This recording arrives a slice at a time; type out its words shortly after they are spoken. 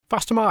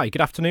Fast am I.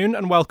 Good afternoon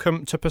and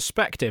welcome to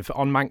Perspective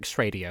on Manx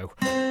Radio.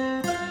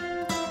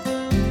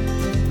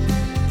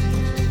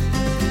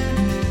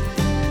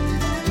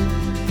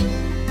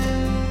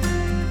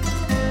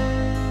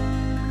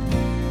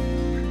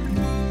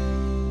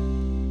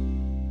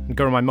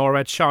 Gurumai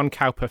Mored, Sean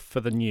Cowper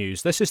for the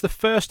news. This is the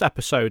first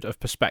episode of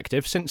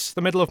Perspective since the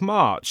middle of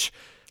March.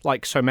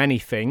 Like so many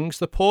things,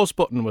 the pause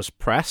button was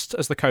pressed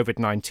as the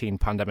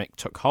COVID-19 pandemic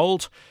took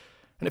hold,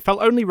 and it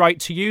felt only right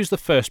to use the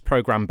first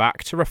programme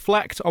back to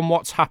reflect on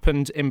what's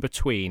happened in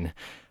between.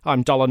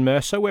 I'm Dolan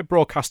Mercer. We're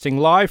broadcasting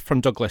live from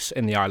Douglas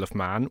in the Isle of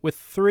Man with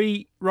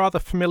three rather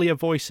familiar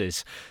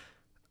voices.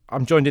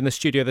 I'm joined in the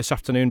studio this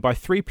afternoon by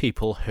three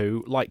people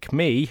who, like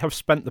me, have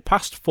spent the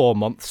past 4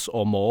 months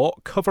or more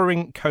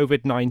covering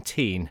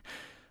COVID-19.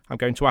 I'm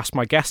going to ask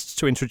my guests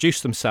to introduce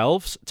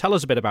themselves, tell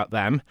us a bit about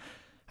them,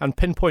 and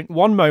pinpoint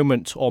one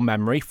moment or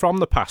memory from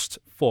the past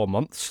 4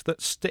 months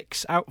that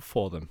sticks out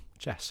for them.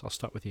 Jess, I'll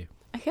start with you.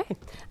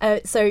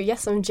 Okay. So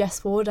yes, I'm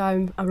Jess Ward.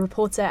 I'm a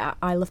reporter at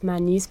Isle of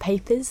Man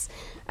newspapers,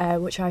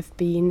 which I've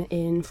been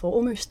in for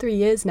almost 3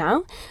 years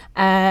now.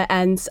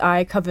 And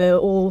I cover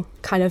all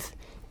kind of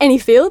any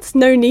fields,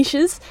 no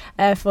niches,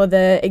 for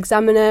the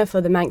Examiner,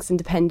 for the Manx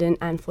Independent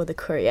and for the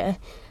Courier.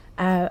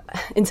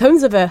 In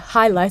terms of a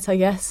highlight, I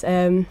guess,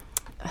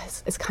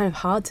 it's kind of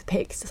hard to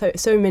pick.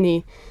 So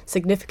many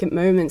significant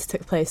moments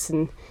took place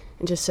in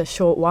just a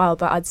short while,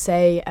 but I'd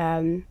say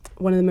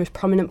one of the most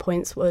prominent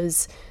points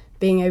was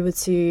being able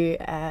to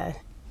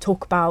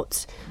talk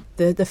about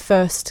the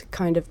first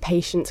kind of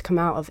patient to come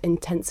out of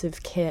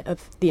intensive care,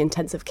 of the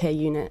intensive care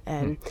unit,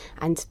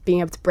 and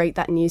being able to break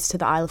that news to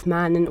the Isle of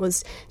Man. And it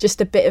was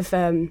just a bit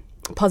of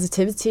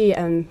positivity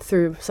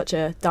through such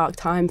a dark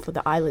time for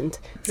the island.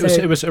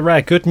 It was a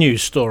rare good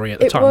news story at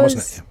the time,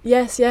 wasn't it?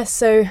 Yes.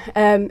 So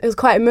it was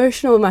quite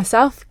emotional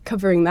myself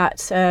covering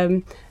that,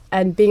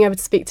 and being able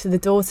to speak to the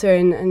daughter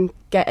and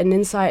get an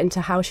insight into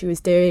how she was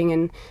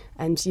doing,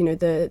 and you know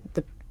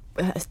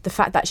the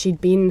fact that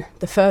she'd been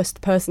the first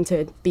person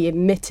to be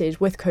admitted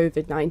with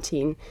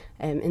COVID-19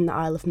 in the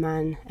Isle of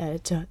Man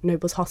to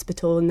Nobles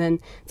Hospital, and then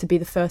to be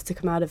the first to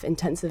come out of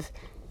intensive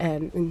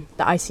in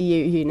the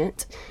ICU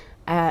unit.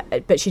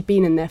 But she'd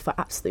been in there for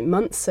absolute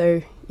months,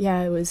 so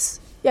it was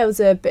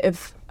a bit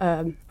of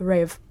a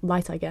ray of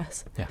light, I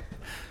guess. Yeah.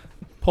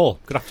 Paul,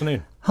 good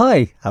afternoon.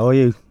 Hi, how are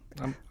you?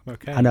 I'm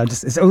okay. I know,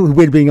 it's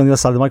weird being on the other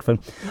side of the microphone.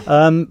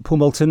 Paul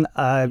Moulton,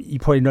 you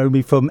probably know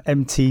me from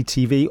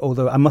MTTV,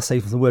 although I must say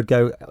from the word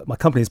go, my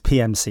company is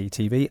PMC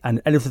TV,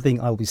 and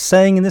everything I will be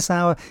saying in this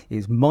hour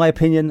is my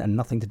opinion and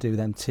nothing to do with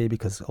MT,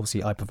 because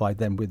obviously I provide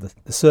them with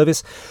the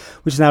service,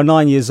 which is now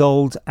 9 years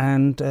old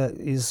and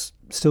is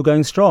still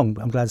going strong,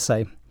 I'm glad to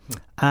say.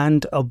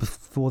 And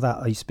before that,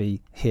 I used to be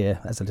here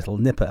as a little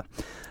nipper.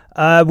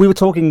 We were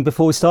talking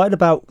before we started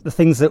about the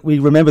things that we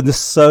remember. There's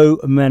so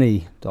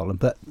many, Dolan,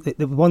 but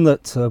the one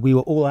that we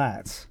were all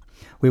at,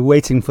 we were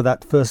waiting for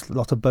that first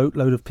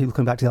boatload of people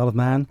coming back to the Isle of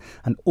Man,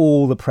 and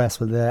all the press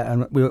were there,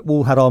 and we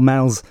all had our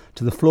mouths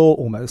to the floor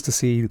almost to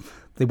see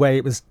the way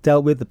it was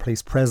dealt with, the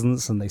police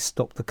presence, and they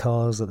stopped the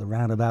cars at the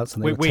roundabouts.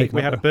 And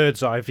we had a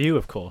bird's eye view,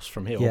 of course,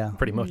 from here,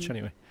 pretty much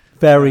anyway.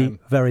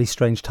 Very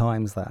strange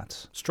times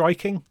that.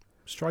 Striking.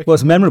 Well,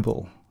 it's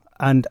memorable,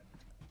 and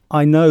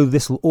I know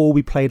this will all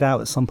be played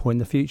out at some point in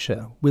the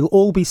future. We'll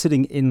all be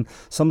sitting in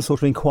some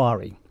sort of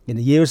inquiry in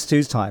a year or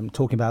two's time,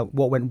 talking about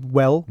what went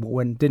well,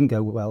 what didn't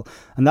go well.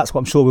 And that's what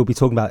I'm sure we'll be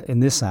talking about in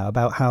this hour,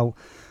 about how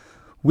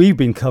we've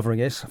been covering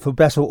it for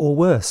better or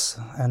worse,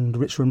 and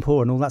richer and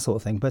poor and all that sort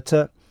of thing. But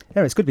anyway,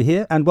 it's good to be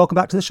here, and welcome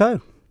back to the show.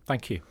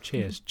 Thank you.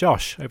 Cheers.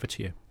 Josh, over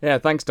to you. Yeah,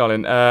 thanks,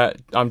 Dolan.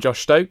 I'm Josh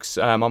Stokes.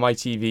 I'm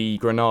ITV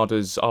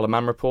Granada's Isle of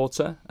Man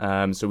reporter.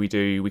 So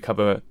we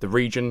cover the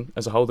region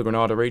as a whole, the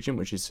Granada region,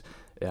 which is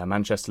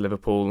Manchester,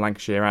 Liverpool,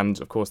 Lancashire, and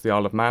of course the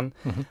Isle of Man.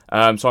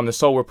 Mm-hmm. So I'm the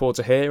sole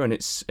reporter here, and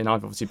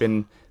I've obviously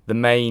been the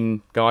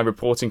main guy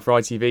reporting for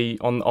ITV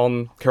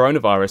on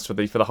coronavirus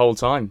for the whole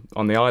time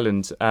on the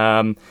island.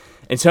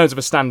 In terms of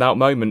a standout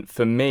moment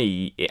for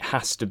me, it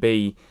has to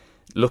be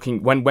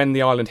looking when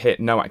the island hit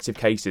no active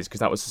cases, because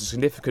that was a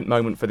significant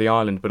moment for the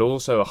island, but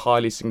also a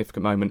highly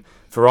significant moment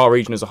for our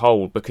region as a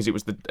whole, because it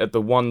was at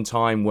the one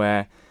time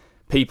where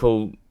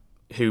people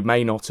who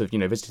may not have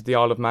visited the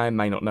Isle of Man,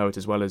 may not know it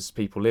as well as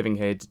people living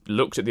here,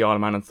 looked at the Isle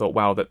of Man and thought,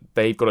 wow, that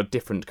they've got a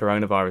different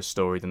coronavirus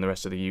story than the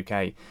rest of the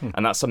UK.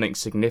 And that's something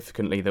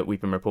significantly that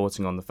we've been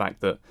reporting on, the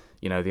fact that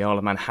the Isle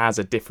of Man has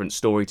a different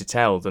story to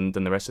tell than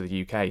the rest of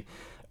the UK.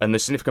 And the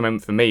significant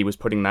moment for me was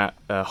putting that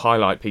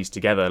highlight piece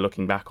together,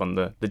 looking back on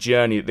the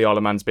journey that the Isle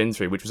of Man's been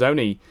through, which was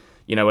only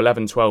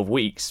 11, 12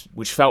 weeks,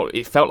 which felt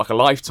like a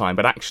lifetime,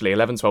 but actually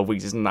 11, 12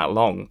 weeks isn't that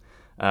long.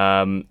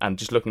 And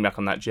just looking back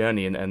on that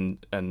journey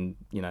and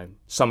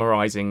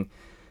summarising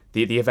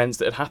the events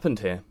that had happened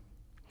here.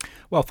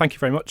 Well, thank you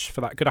very much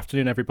for that. Good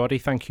afternoon, everybody.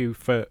 Thank you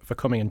for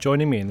coming and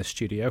joining me in the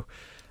studio.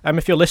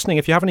 If you're listening,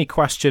 if you have any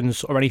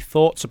questions or any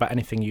thoughts about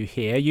anything you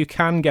hear, you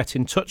can get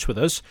in touch with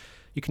us.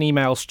 You can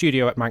email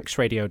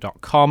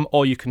studio@manxradio.com,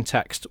 or you can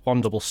text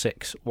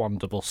 166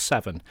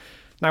 177.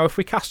 Now, if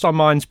we cast our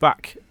minds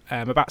back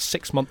about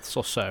 6 months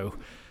or so,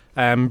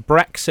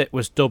 Brexit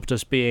was dubbed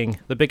as being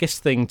the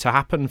biggest thing to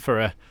happen for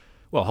a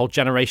whole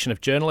generation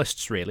of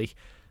journalists, really,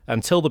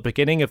 until the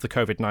beginning of the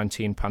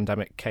COVID-19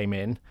 pandemic came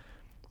in.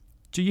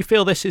 Do you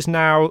feel this is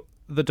now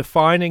the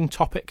defining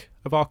topic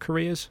of our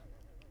careers?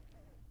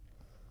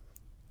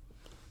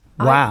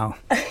 Wow.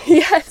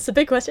 Yeah, it's a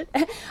big question.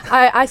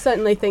 I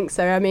certainly think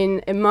so. I mean,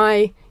 in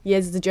my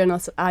years as a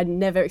journalist, I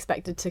never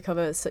expected to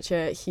cover such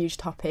a huge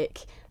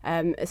topic,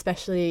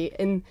 especially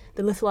in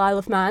the little Isle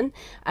of Man.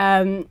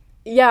 I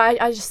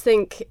just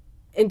think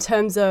in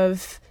terms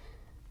of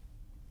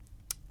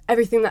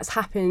everything that's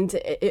happened,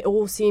 it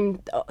all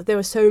seemed, there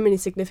were so many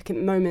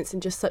significant moments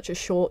in just such a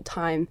short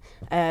time.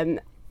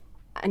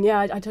 And yeah,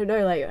 I don't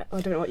know, I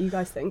don't know what you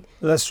guys think.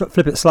 Let's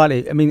flip it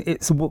slightly. I mean,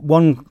 it's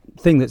one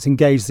thing that's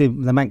engaged the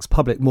Manx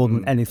public more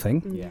than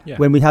anything. Yeah.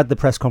 When we had the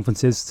press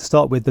conferences, to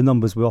start with, the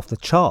numbers were off the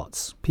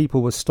charts.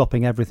 People were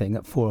stopping everything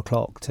at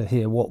 4:00 to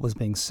hear what was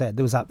being said.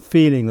 There was that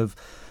feeling of,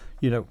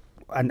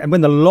 and when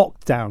the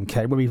lockdown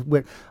came,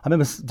 I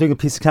remember doing a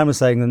piece of camera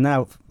saying that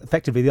now,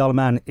 effectively, the Isle of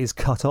Man is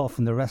cut off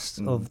from the rest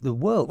of the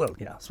world. Well,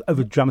 it's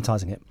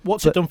over-dramatising it.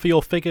 What's it done for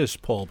your figures,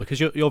 Paul? Because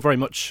you're very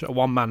much a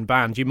one-man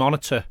band. You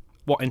monitor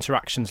what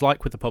interaction's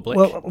like with the public.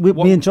 Well,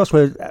 me and Josh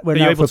were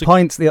out for a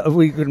pint,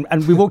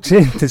 and we walked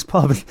in this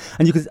pub,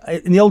 and you could.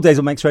 In the old days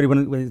on Manx Radio,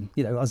 when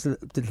I was the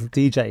little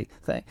DJ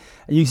thing,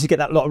 and you used to get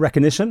that lot of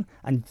recognition,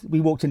 and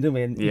we walked in, didn't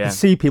we? And you could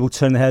see people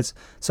turn their heads.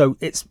 So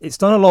it's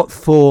done a lot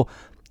for.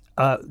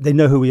 They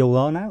know who we all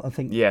are now, I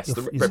think. Yes,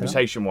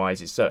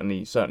 reputation-wise, it's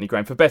certainly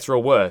grown. For better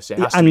or worse, it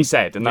has to be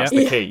said, and that's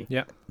the key.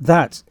 Yeah.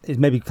 That is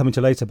maybe coming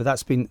to later, but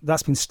that's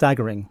been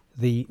staggering.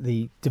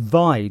 The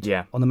divide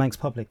on the Manx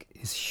public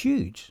is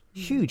huge.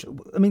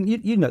 I mean,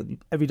 you know,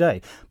 every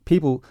day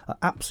people are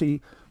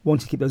absolutely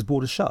wanting to keep those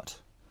borders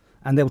shut,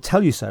 and they'll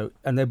tell you so,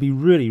 and they'll be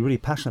really, really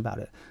passionate about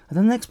it. And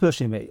the next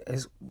person you meet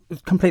is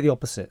completely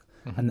opposite.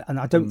 And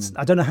I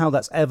don't know how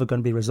that's ever going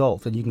to be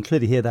resolved. And you can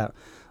clearly hear that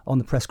on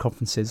the press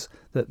conferences,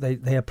 that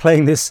they are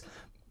playing this,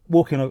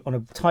 walking on a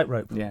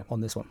tightrope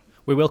on this one.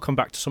 We will come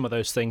back to some of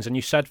those things. And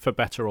you said for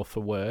better or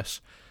for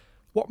worse.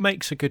 What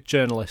makes a good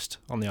journalist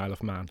on the Isle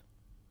of Man?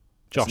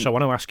 Josh, I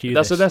want to ask you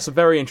this. That's a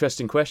very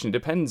interesting question. It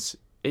depends.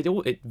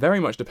 It very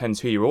much depends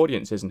who your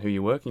audience is and who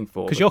you're working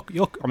for. Because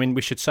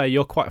we should say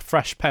you're quite a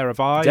fresh pair of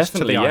eyes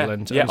to the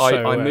island. Yeah,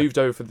 I moved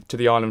over to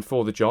the island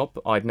for the job.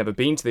 I'd never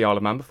been to the Isle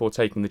of Man before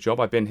taking the job.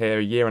 I've been here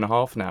a year and a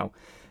half now.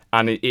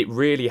 And it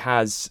really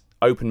has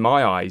opened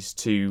my eyes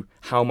to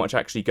how much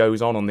actually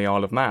goes on the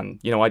Isle of Man.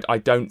 You know, I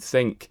don't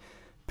think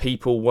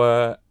people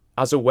were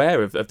as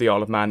aware of the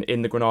Isle of Man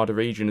in the Granada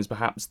region as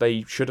perhaps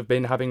they should have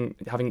been, having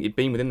it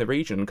been within the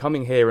region, and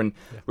coming here and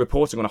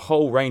reporting on a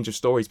whole range of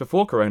stories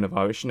before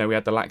coronavirus. You know, we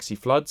had the Laxey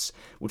floods,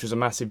 which was a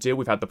massive deal.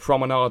 We've had the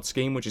Promenade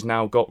scheme, which has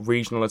now got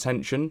regional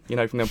attention, you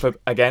know, from them,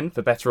 again,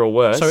 for better or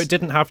worse. So it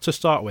didn't have to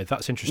start with.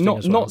 That's interesting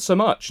as well. Not so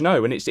much,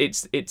 no. And it's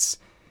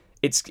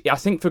I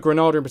think for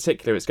Granada in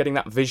particular, it's getting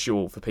that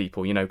visual for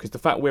people, you know, because the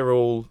fact we're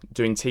all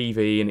doing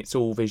TV and it's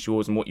all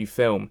visuals and what you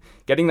film,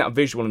 getting that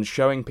visual and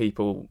showing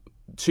people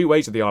two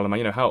ways of the Isle of Man,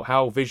 you know,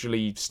 how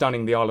visually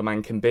stunning the Isle of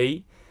Man can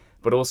be,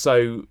 but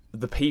also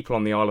the people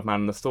on the Isle of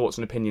Man and the thoughts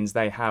and opinions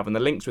they have, and the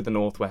links with the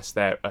Northwest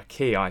there are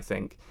key, I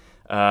think.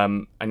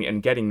 And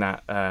getting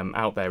that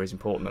out there is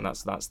important, and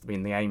that's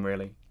been the aim,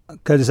 really.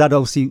 Curtis, that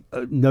obviously,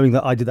 knowing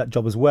that I did that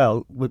job as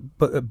well,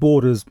 but at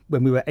Borders,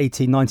 when we were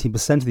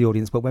 18-19% of the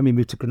audience, but when we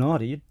moved to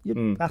Granada,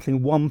 you're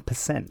battling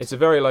 1%. It's a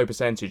very low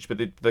percentage, but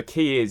the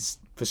key is,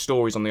 for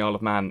stories on the Isle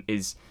of Man,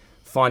 is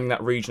finding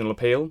that regional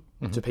appeal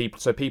to people.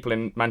 So people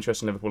in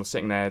Manchester and Liverpool are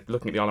sitting there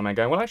looking at the Isle of Man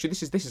going, well, actually,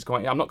 this is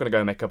quite, I'm not going to go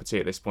and make a cup of tea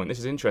at this point. This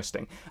is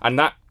interesting. And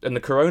the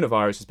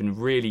coronavirus has been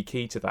really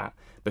key to that,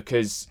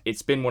 because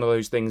it's been one of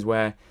those things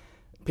where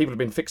people have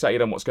been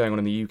fixated on what's going on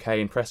in the UK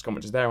and press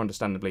conferences there,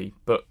 understandably.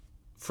 But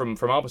from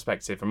my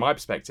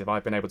perspective,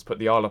 I've been able to put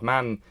the Isle of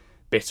Man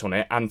bit on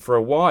it, and for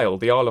a while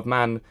the Isle of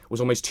Man was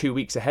almost 2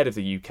 weeks ahead of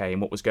the UK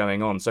in what was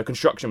going on. So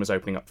construction was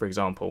opening up, for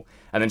example,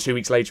 and then 2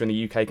 weeks later in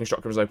the UK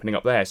construction was opening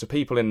up there. So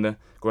people in the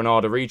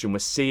Granada region were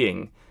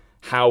seeing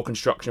how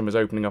construction was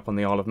opening up on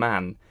the Isle of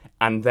Man,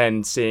 and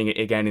then seeing it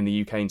again in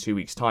the UK in 2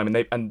 weeks' time,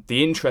 and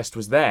the interest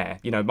was there.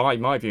 You know,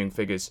 my viewing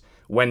figures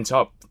went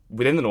up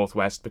within the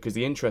Northwest because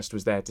the interest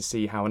was there to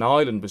see how an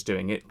island was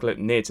doing it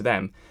near to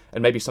them,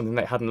 and maybe something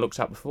they hadn't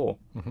looked at before.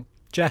 Mm-hmm.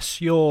 Jess,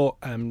 you're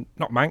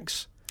not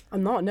Manx.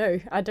 I'm not, no.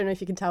 I don't know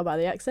if you can tell by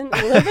the accent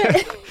a little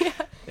bit. Yeah.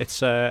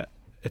 It's a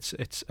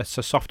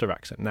softer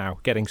accent now,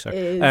 getting so. It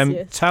is,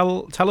 yes.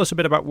 Tell us a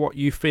bit about what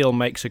you feel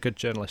makes a good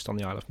journalist on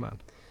the Isle of Man.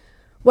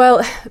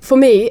 Well, for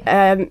me,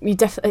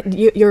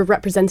 you're a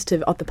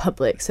representative of the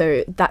public,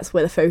 so that's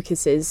where the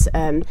focus is.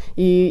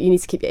 You need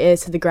to keep your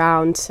ears to the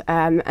ground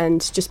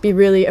and just be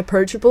really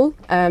approachable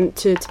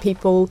to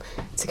people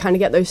to kind of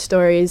get those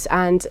stories,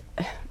 and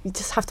you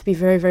just have to be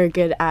very, very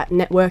good at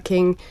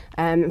networking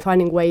and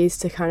finding ways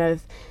to kind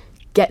of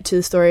get to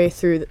the story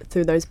through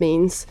those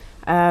means.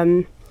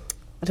 I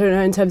don't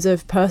know, in terms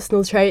of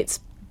personal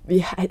traits,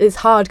 it's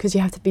hard because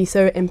you have to be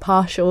so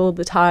impartial all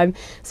the time,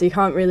 so you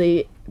can't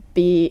really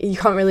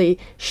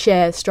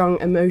share strong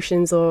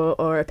emotions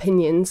or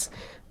opinions.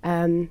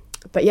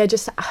 But yeah,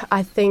 just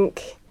I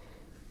think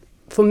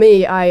for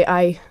me,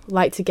 I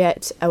like to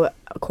get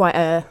quite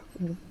a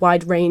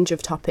wide range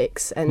of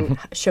topics and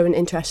show an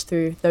interest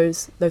through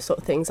those sort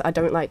of things. I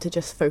don't like to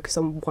just focus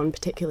on one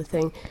particular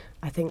thing.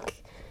 I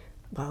think,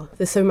 well,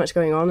 there's so much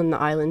going on in the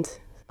island.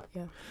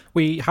 Yeah.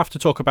 We have to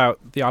talk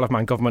about the Isle of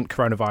Man government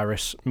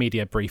coronavirus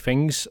media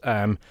briefings.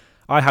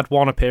 I had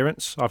one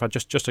appearance. I've had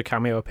just a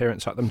cameo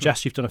appearance at them.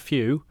 Jess, you've done a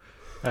few.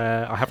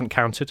 I haven't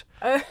counted.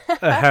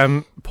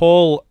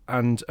 Paul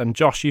and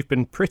Josh, you've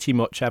been pretty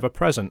much ever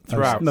present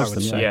throughout, I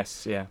would say.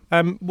 Yes, yeah.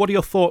 What are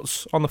your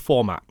thoughts on the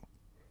format?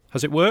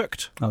 Has it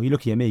worked? Oh, you're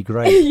looking at me,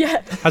 great.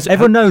 Yeah.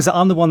 Everyone knows that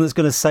I'm the one that's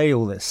going to say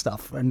all this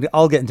stuff, and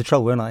I'll get into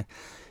trouble, won't I?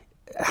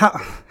 How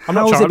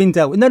has it been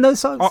dealt with? No,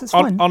 it's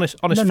fine. Honest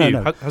view.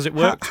 No. Has it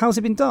worked? How's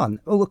it been done?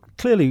 Well,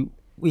 clearly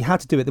we had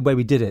to do it the way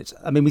we did it.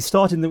 I mean, we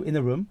started in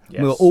the room.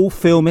 Yes. We were all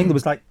filming. There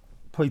was like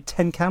probably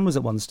 10 cameras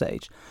at one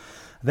stage.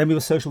 Then we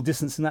were social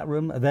distanced in that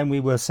room. And then we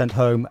were sent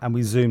home and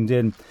we zoomed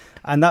in.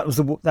 And that's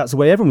the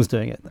way everyone was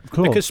doing it. Of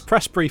course. Because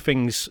press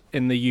briefings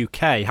in the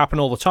UK happen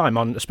all the time,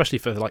 especially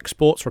for like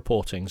sports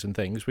reportings and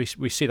things.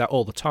 We see that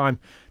all the time.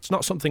 It's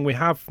not something we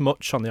have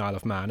much on the Isle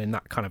of Man in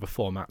that kind of a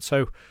format.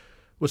 So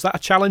was that a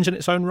challenge in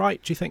its own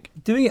right, do you think?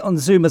 Doing it on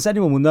Zoom, as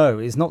anyone will know,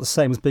 is not the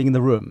same as being in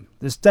the room.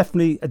 There's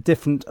definitely a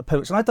different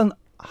approach. And I've done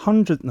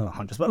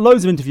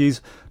loads of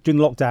interviews during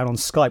lockdown on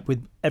Skype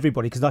with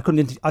everybody because I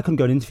couldn't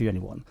go and interview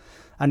anyone.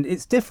 And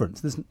it's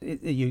different.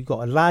 You've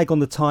got a lag on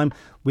the time.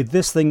 With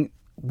this thing,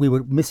 we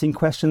were missing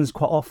questions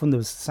quite often. There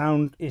was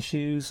sound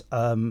issues.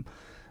 And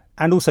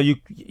also, you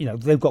know,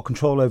 they've got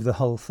control over the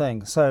whole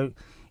thing. So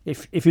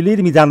if you're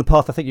leading me down the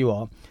path I think you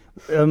are,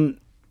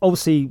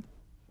 obviously...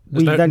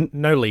 There's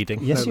no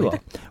leading. Yes, you are.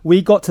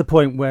 We got to the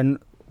point when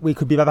we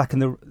could be back in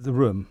the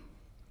room.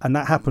 And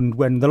that happened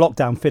when the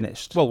lockdown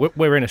finished. Well,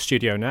 we're in a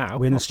studio now.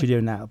 We're in a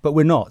studio now, but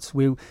we're not.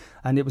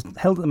 And it was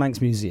held at the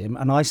Manx Museum,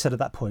 and I said at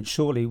that point,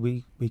 surely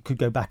we could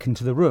go back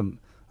into the room,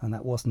 and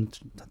that wasn't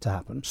to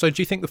happen. So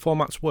do you think the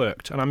format's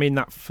worked? And I mean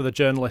that for the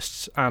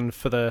journalists and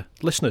for the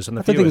listeners and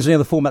the viewers. I don't think there's any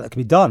other format that could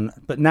be done.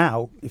 But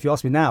now, if you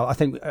ask me now, I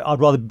think I'd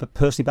rather be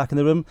personally back in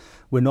the room.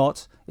 We're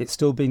not. It's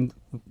still being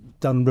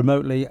done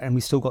remotely, and we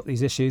still got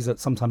these issues that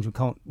sometimes we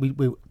can't.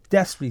 We're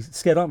desperately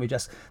scared, aren't we,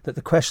 Jess, that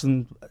the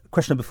questioner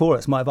before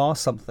us might have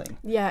asked something.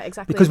 Yeah,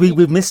 exactly. Because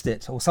we've missed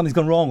it, or something's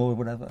gone wrong, or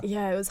whatever.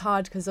 Yeah, it was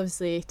hard because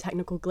obviously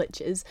technical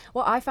glitches.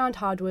 What I found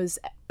hard was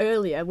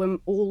earlier when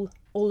all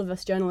of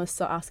us journalists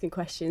are asking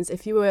questions.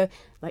 If you were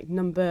like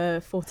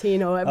number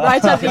 14 or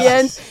right at the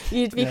end,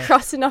 you'd be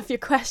crossing off your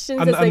questions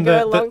as they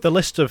go along. The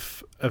list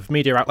of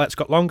media outlets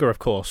got longer, of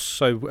course.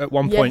 So at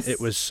one point it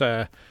was,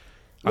 I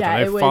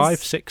don't know, 5,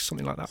 6,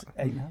 something like that.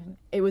 8.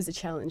 It was a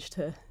challenge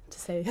to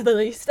say the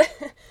least.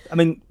 I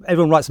mean,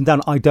 everyone writes them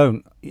down. I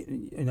don't.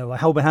 You know, I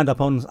hold my hand up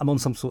I'm on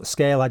some sort of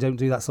scale. I don't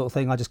do that sort of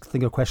thing. I just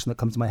think of a question that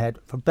comes to my head,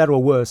 for better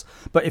or worse.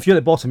 But if you're at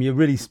the bottom, you're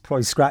really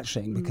probably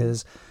scratching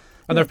because...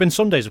 And there have been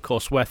some days, of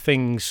course, where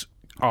things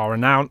are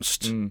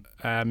announced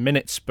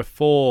minutes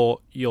before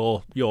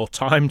your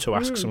time to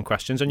ask some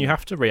questions, and you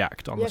have to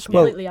react on the spot.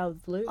 Completely out of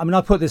the blue. I mean,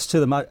 I put this to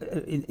them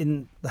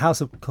in the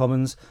House of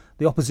Commons,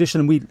 the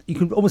opposition. You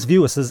can almost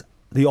view us as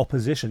the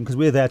opposition because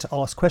we're there to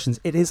ask questions.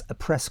 It is a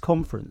press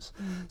conference,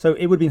 so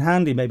it would have been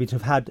handy maybe to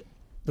have had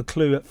the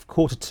clue at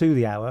 1:45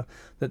 the hour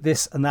that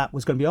this and that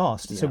was going to be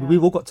asked. Yeah. So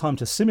we've all got time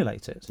to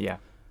simulate it. Yeah.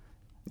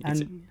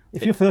 And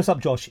if you're first up,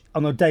 Josh,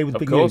 on a day with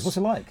big news, what's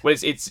it like? Well,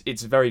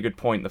 it's a very good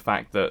point, the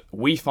fact that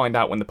we find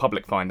out when the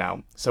public find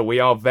out. So we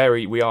are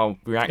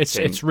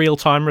reacting. It's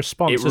real-time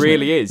response, It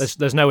really is.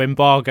 There's no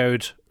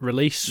embargoed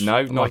release.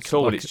 No, not at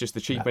all. It's just the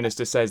Chief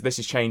Minister says, this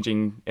is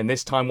changing in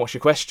this time, what's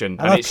your question?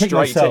 And I kicked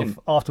myself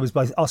afterwards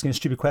by asking a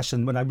stupid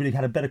question when I really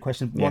had a better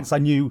question once I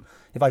knew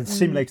if I'd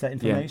simulated that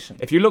information.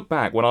 Yeah. If you look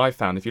back,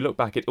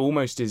 it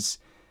almost is...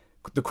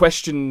 The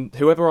question,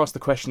 whoever asked the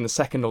question the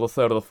second or the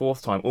third or the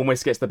fourth time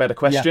almost gets the better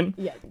question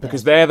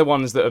because they're the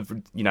ones that have,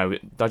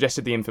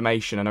 digested the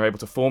information and are able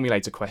to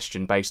formulate a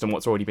question based on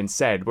what's already been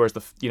said. Whereas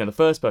the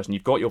first person,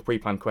 you've got your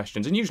pre-planned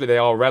questions and usually they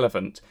are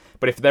relevant.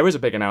 But if there is a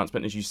big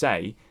announcement, as you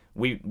say,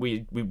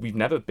 we've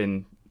never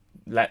been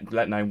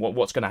let know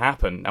what's going to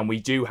happen, and we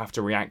do have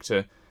to react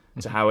to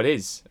how it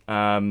is,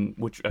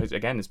 which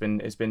again has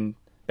been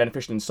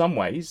beneficial in some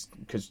ways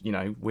because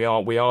we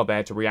are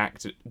there to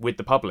react with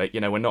the public.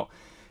 We're not.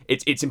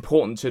 It's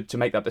important to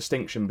make that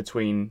distinction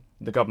between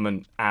the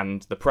government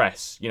and the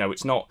press.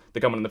 It's not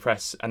the government and the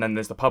press, and then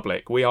there's the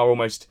public. We are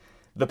almost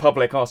the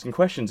public asking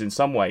questions in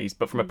some ways,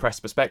 but from a press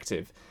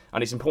perspective.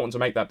 And it's important to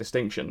make that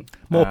distinction.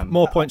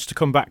 More points to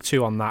come back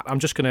to on that. I'm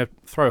just going to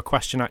throw a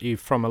question at you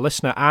from a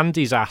listener.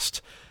 Andy's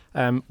asked,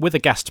 with a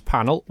guest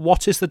panel,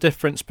 what is the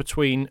difference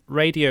between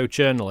radio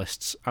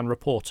journalists and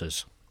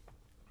reporters?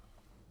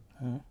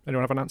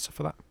 Anyone have an answer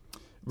for that?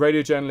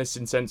 Radio journalists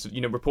in sense of,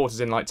 reporters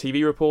in like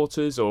TV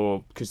reporters,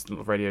 or because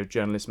radio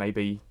journalists may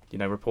be,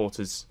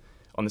 reporters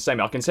on the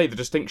same. I can say the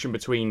distinction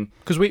between...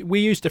 Because we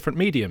use different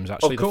mediums,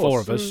 actually, the four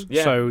of us.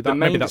 Yeah. So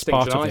maybe that's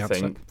part of the answer. I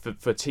think,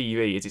 for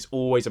TV is it's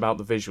always about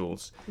the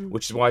visuals,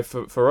 which is why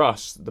for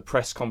us, the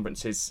press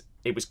conferences,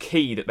 it was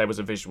key that there was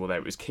a visual there.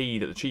 It was key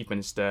that the Chief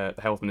Minister,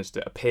 the Health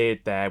Minister appeared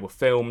there, were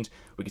filmed,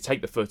 we could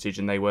take the footage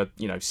and they were,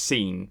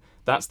 seen.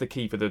 That's the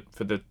key for the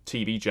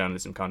TV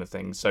journalism kind of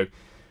thing. So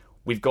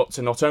we've got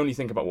to not only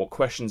think about what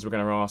questions we're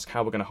going to ask,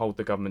 how we're going to hold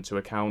the government to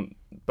account,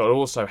 but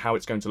also how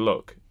it's going to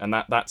look. And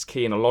that's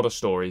key in a lot of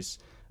stories,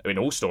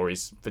 all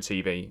stories for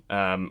TV.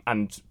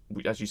 And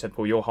as you said,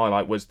 Paul, your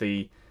highlight was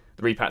the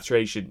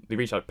repatriated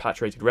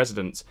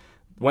residents.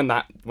 When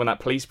that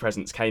police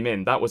presence came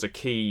in, that was a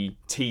key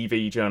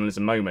TV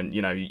journalism moment.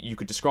 You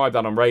could describe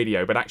that on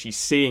radio, but actually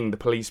seeing the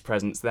police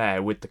presence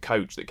there with the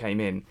coach that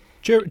came in.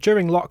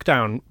 During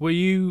lockdown, were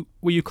you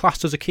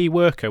classed as a key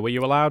worker? Were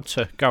you allowed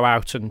to go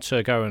out and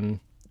to go and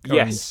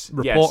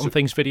report on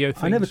things, video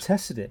things? I never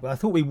tested it, but I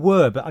thought we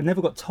were, but I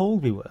never got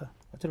told we were.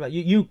 I don't know about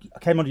you. You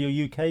came under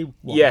your UK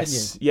one,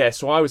 yes, didn't you?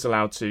 So I was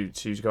allowed to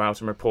go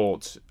out and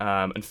report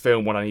and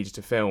film what I needed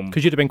to film.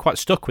 Because you'd have been quite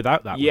stuck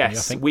without that.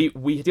 Yes, I think.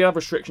 We did have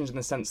restrictions in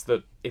the sense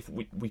that if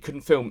we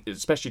couldn't film,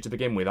 especially to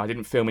begin with, I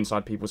didn't film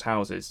inside people's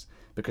houses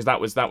because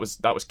that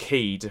was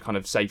key to kind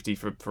of safety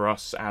for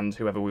us and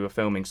whoever we were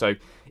filming. So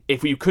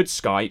if you could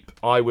Skype,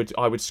 I would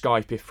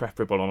Skype if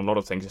preferable on a lot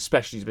of things,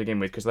 especially to begin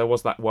with, because there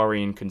was that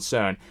worry and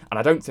concern, and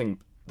I don't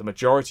think the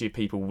majority of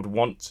people would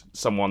want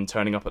someone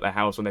turning up at their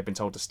house when they've been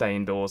told to stay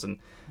indoors and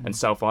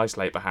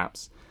self-isolate,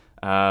 perhaps.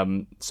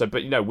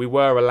 But we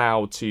were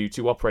allowed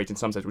to operate in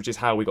some sense, which is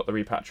how we got the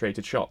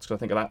repatriated shots. Because I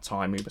think at that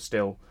time we were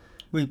still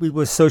we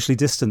were socially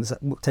distanced,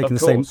 taking the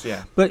same.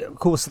 Yeah. But of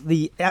course,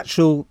 the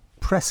actual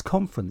press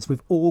conference,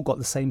 we've all got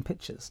the same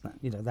pictures.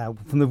 Now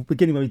from the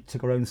beginning when we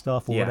took our own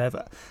staff or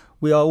whatever,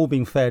 we are all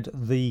being fed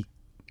the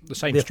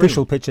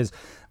official pictures,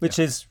 which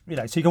is,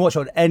 so you can watch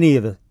on any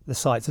of the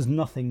sites. There's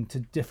nothing to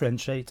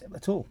differentiate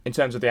at all. In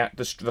terms of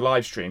the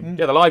live stream,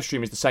 the live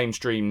stream is the same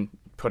stream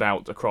put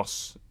out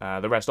across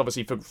the rest.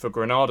 Obviously, for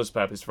Granada's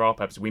purpose, for our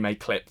purpose, we may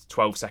clip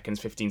 12 seconds,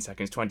 15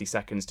 seconds, 20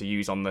 seconds to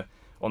use on the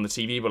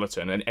TV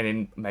bulletin, and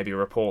in maybe a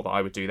report that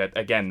I would do, that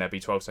again there'd be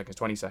 12 seconds,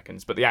 20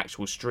 seconds, but the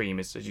actual stream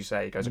is, as you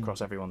say, goes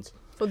across everyone's.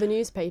 For the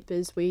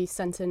newspapers, we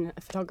sent in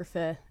a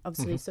photographer,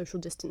 obviously social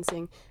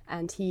distancing,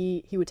 and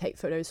he would take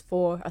photos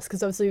for us,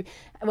 because obviously,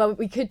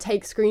 we could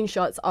take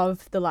screenshots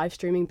of the live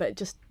streaming, but it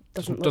just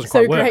doesn't look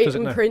so great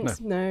in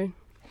print. No.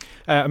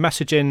 A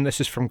message in,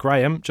 this is from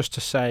Graham, just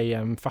to say,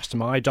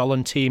 Fastyr,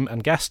 Dolan team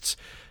and guests,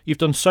 you've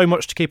done so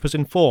much to keep us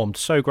informed,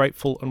 so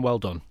grateful and well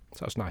done.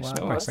 So that's nice.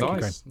 Wow. Nice. Thank you,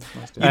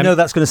 Graham. Nice,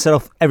 that's going to set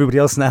off everybody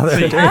else now.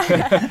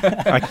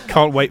 I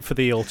can't wait for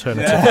the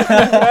alternative.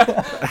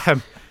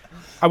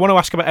 I want to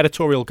ask about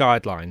editorial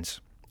guidelines.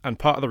 And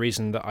part of the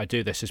reason that I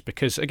do this is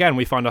because, again,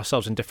 we find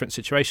ourselves in different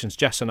situations.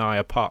 Jess and I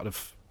are part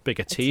of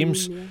bigger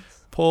teams. Yes.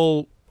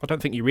 Paul, I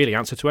don't think you really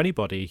answer to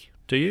anybody,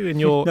 do you?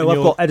 No,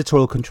 I've got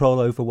editorial control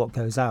over what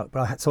goes out,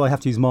 but so I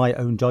have to use my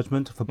own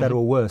judgment, for better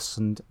or worse.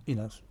 And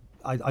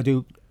I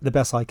do the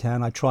best I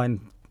can. I try and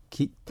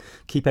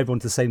keep everyone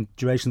to the same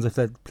durations if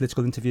they're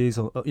political interviews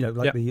or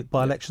the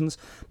by-elections.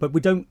 But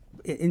we don't.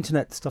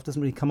 Internet stuff doesn't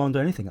really come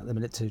under anything at the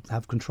minute to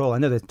have control. I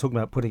know they're talking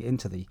about putting it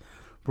into the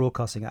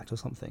Broadcasting Act or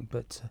something,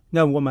 but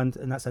no one man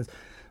in that sense.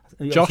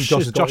 Josh,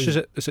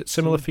 is it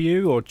similar for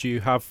you, or do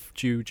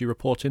you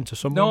report into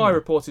someone? No, I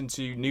report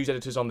into news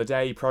editors on the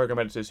day, program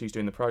editors who's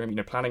doing the program,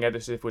 planning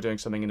editors if we're doing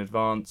something in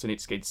advance, and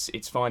it's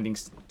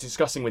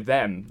discussing with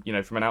them,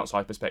 from an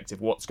outside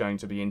perspective, what's going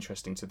to be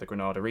interesting to the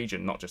Granada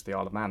region, not just the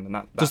Isle of Man.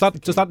 And does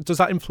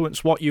that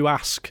influence what you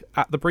ask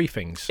at the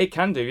briefings? It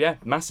can do, yeah,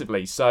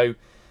 massively. So,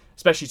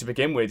 especially to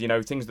begin with,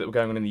 things that were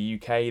going on in the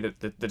UK,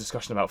 the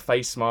discussion about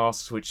face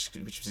masks, which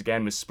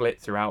was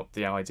split throughout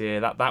the idea,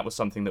 that was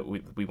something that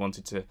we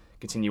wanted to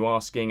continue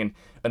asking,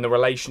 and the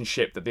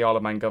relationship that the Isle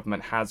of Man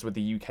government has with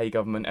the UK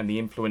government and the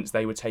influence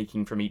they were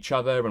taking from each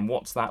other, and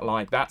what's that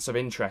like, that's of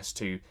interest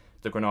to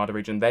the Granada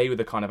region. They were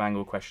the kind of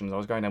angle questions I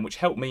was going down, which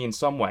helped me in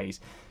some ways,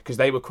 because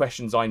they were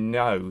questions I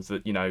know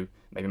that,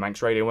 maybe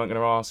Manx Radio weren't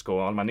going to ask,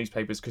 or on my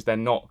newspapers, because they're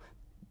not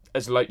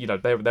as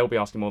they'll be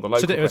asking more the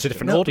local questions. It's a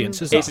different audience,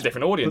 isn't it? It's a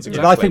different audience, but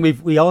exactly. I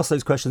think we ask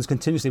those questions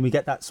continuously, and we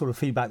get that sort of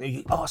feedback that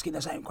you're asking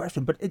the same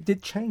question, but it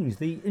did change.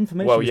 The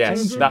information was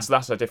changing.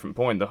 That's a different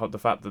point. The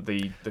fact that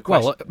the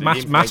question...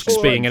 masks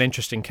being an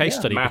interesting case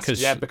study, because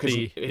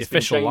the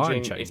official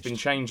line changed. It's been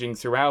changing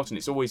throughout, and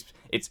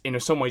it's in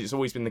some ways it's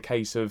always been the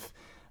case of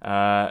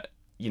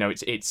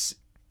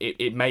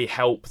it may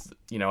help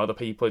other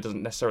people. It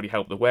doesn't necessarily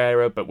help the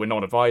wearer, but we're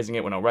not advising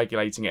it, we're not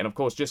regulating it. And of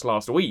course, just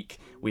last week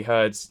we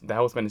heard the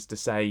health minister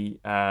say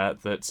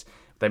that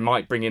they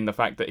might bring in the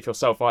fact that if you're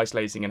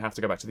self-isolating and have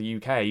to go back to the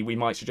UK, we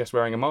might suggest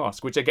wearing a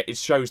mask, which again, it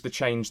shows the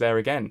change there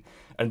again.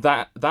 And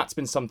that's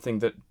been something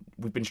that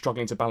we've been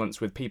struggling to balance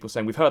with people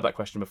saying, we've heard that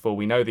question before,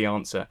 we know the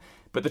answer,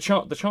 but the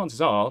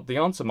chances are the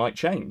answer might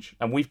change,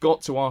 and we've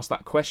got to ask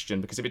that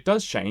question, because if it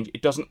does change,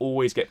 it doesn't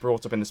always get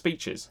brought up in the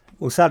speeches.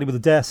 Well, sadly with the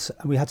deaths,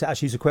 we had to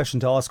actually use a question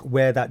to ask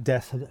where that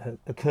death had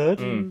occurred.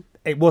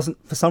 it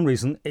wasn't, for some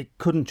reason, it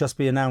couldn't just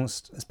be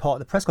announced as part of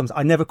the press conference.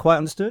 I never quite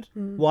understood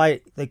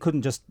why they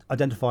couldn't just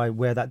identify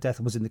where that death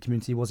was in the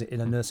community. Was it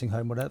in a nursing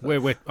home, whatever?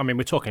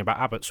 We're talking about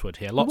Abbotswood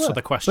here. Lots of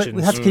the questions.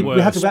 But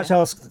we had to actually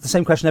ask the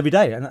same question every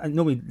day, and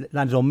normally it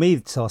landed on me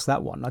to ask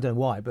that one. I don't know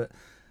why, but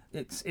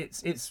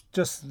it's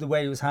just the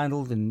way it was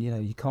handled, and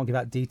you can't give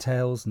out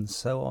details and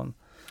so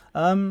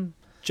on.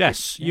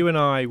 Jess, you and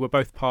I were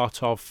both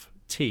part of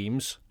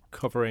teams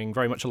covering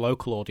very much a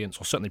local audience,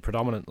 or certainly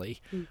predominantly.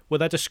 Were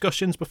there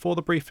discussions before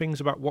the briefings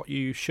about what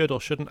you should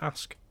or shouldn't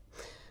ask?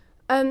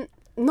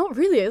 Not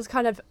really. It was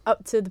kind of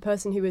up to the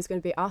person who was going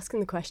to be asking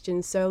the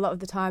questions. So a lot of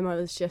the time I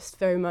was just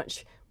very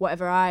much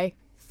whatever I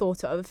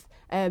thought of.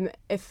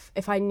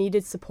 If I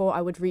needed support,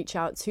 I would reach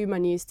out to my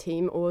news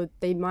team, or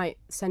they might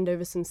send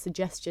over some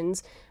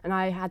suggestions. And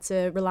I had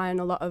to rely on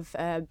a lot of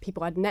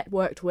people I'd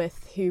networked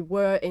with who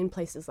were in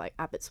places like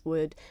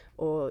Abbotswood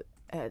or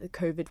the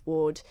COVID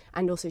ward,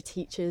 and also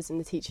teachers in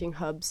the teaching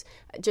hubs,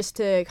 just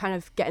to kind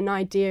of get an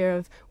idea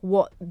of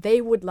what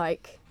they would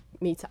like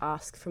me to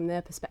ask from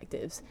their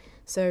perspectives.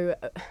 So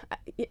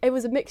it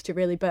was a mixture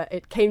really, but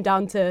it came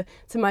down to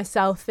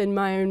myself in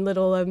my own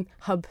little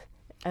hub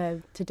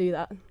to do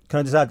that. Can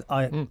I just add,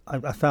 I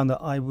found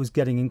that I was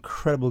getting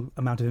incredible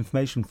amount of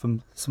information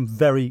from some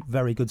very,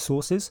 very good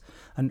sources,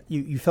 and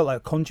you felt like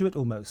a conduit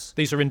almost.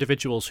 These are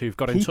individuals who've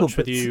got in touch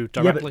with you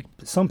directly? Yeah,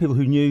 but some people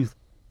who knew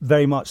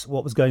very much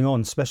what was going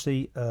on,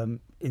 especially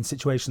in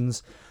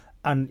situations.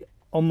 And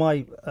on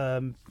my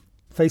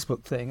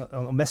Facebook thing,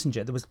 on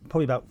Messenger, there was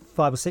probably about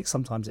 5 or 6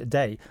 sometimes a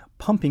day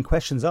pumping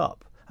questions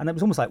up. And it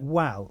was almost like,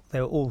 wow, they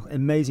were all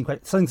amazing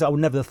questions, things that I would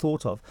never have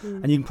thought of.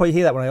 And you can probably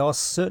hear that when I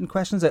ask certain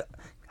questions, that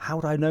how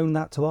would I have known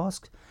that to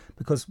ask?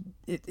 Because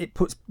it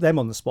puts them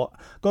on the spot.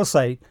 I've got to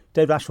say,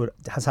 David Ashwood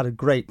has had a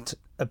great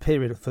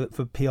period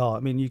for PR.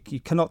 I mean, you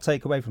cannot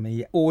take away from him.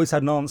 He always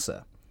had an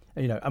answer.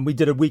 And we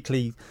did a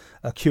weekly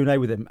Q&A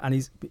with him, and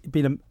he's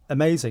been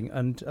amazing.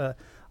 And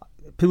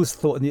people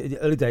thought in the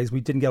early days we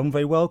didn't get on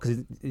very well because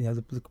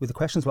with the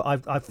questions, but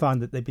I've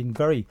found that they've been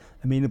very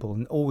amenable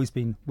and always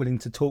been willing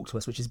to talk to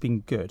us, which has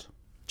been good.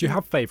 Do you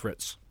have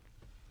favourites?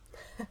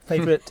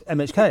 Favourite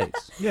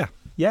MHKs?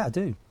 Yeah, I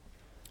do.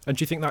 And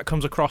do you think that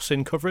comes across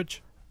in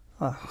coverage?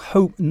 I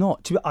hope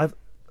not. I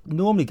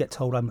normally get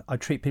told I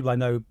treat people I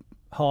know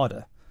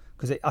harder,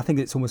 because I think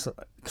it's almost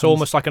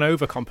like an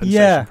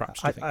overcompensation,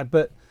 perhaps.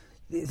 But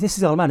this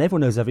is Isle of Man.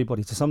 Everyone knows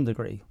everybody to some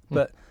degree,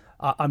 but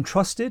I'm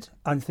trusted.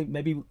 I think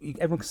maybe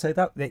everyone can say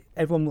that.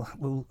 Everyone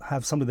will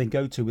have somebody they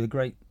go to with a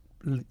great,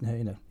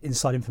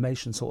 inside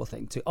information sort of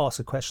thing to ask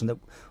a question that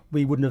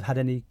we wouldn't have had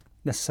any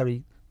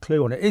necessary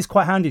clue on. It is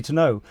quite handy to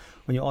know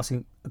when you're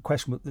asking a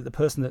question that the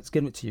person that's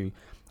given it to you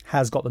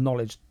has got the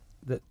knowledge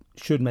that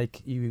should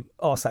make you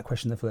ask that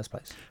question in the first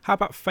place. How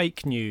about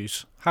fake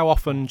news? How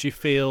often do you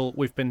feel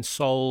we've been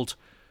sold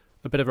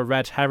a bit of a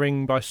red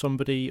herring by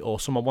somebody, or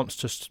someone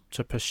wants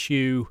to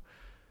pursue,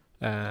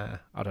 a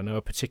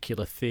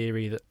particular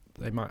theory that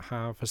they might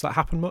have? Has that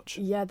happened much?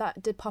 Yeah,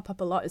 that did pop up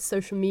a lot. It's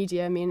social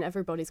media. I mean,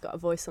 everybody's got a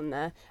voice on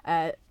there.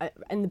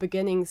 In the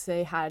beginnings,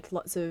 they had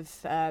lots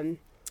of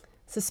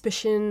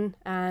suspicion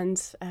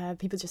and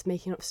people just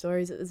making up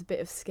stories. It was a bit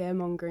of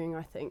scaremongering,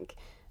 I think.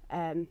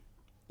 I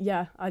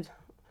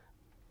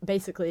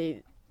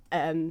think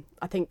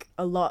I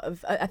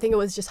think it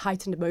was just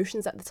heightened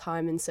emotions at the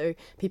time, and so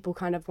people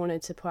kind of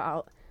wanted to put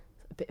out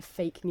a bit of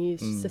fake news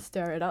just to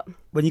stir it up.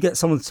 When you get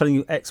someone telling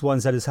you X, Y,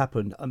 and Z has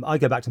happened, I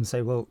go back to them and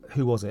say, well,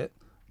 who was it?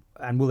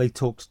 And will they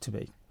talk to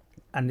me?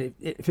 And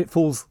if it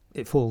falls,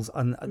 it falls.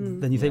 And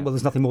then you think, well,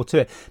 there's nothing more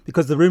to it.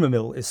 Because the rumour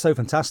mill is so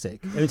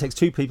fantastic. It only takes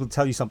 2 people to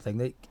tell you something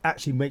that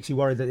actually makes you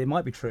worry that it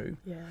might be true.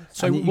 Yeah.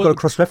 So you've got to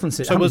cross-reference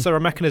it. So was there a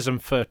mechanism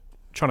for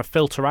trying to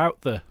filter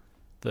out the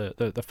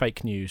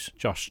fake news,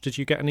 Josh? Did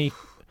you get any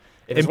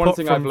It's one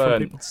thing I've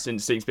learned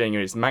since being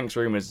here is Manx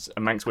rumours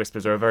and Manx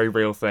whispers are a very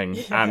real thing.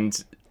 Yeah.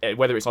 And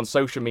whether it's on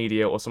social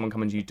media or someone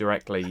coming to you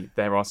directly,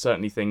 there are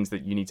certainly things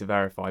that you need to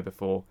verify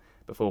before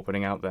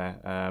putting out there.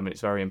 And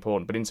it's very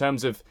important. But in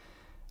terms of,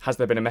 has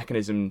there been a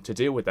mechanism to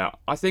deal with that?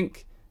 I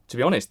think, to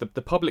be honest,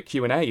 the public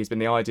Q&A has been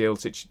the ideal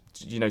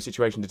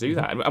situation to do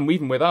that. And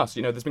even with us,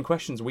 there's been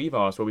questions we've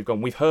asked where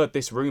we've heard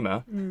this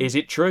rumour, is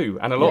it true?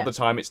 And a lot of the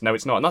time it's no,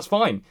 it's not. And that's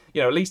fine.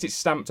 At least it's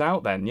stamped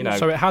out then,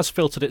 So it has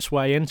filtered its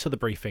way into the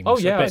briefings. Oh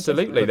yeah,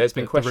 absolutely. There's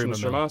been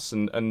questions from us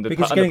and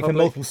because you're getting from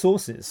multiple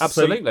sources.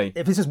 Absolutely. So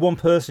if it's just one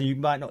person, you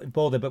might not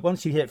bother, but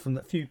once you hear it from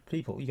a few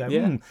people, you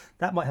go,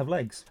 that might have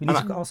legs. We need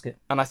to ask it.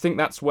 And I think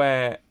that's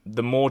where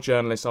the more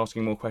journalists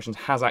asking more questions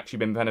has actually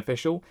been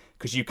beneficial,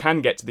 because you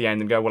can get to the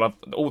end and go, well,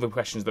 all the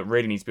questions that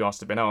really need to be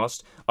asked have been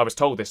asked. I was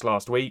told this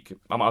last week.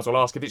 I might as well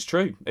ask if it's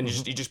true, and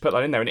you just put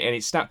that in there, and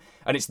it's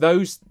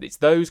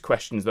those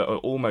questions that are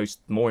almost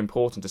more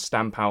important to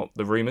stamp out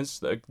the rumours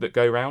that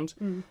go round.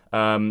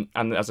 And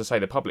as I say,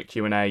 the public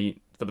Q&A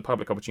for the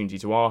public opportunity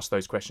to ask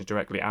those questions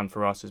directly, and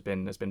for us has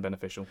been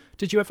beneficial.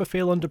 Did you ever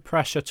feel under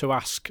pressure to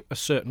ask a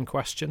certain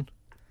question?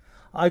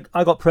 I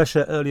got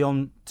pressure early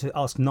on to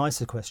ask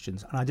nicer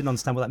questions, and I didn't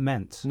understand what that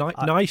meant.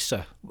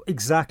 Nicer?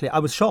 Exactly. I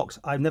was shocked.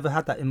 I've never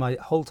had that in my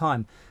whole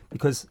time,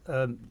 because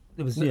there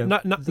it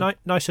was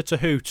nicer to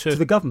who? To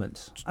the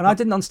government. And I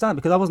didn't understand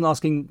because I wasn't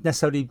asking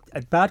necessarily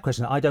a bad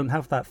question. I don't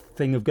have that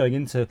thing of going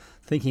into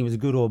thinking it was a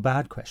good or a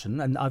bad question.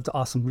 And I've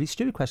asked some really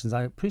stupid questions.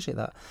 I appreciate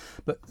that.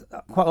 But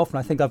quite often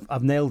I think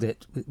I've nailed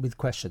it with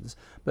questions.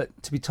 But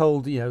to be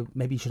told,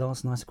 maybe you should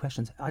ask nicer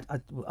questions, I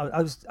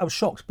was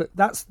shocked. But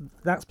that's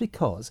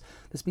because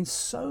there's been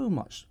so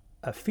much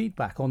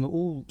feedback on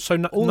all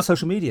the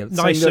social media.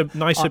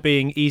 Nicer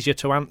being easier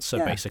to answer,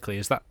 basically.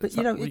 Is that? But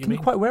it can be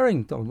quite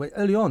wearing.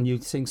 Early on,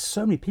 you're seeing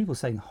so many people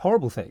saying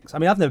horrible things. I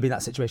mean, I've never been in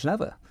that situation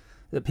ever.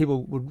 That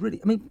people would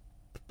really. I mean,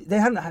 they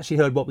hadn't actually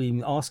heard what we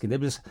were asking. They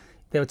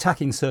were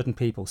attacking certain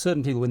people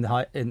in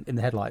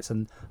the headlights,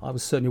 and I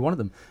was certainly one of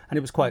them. And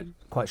it was quite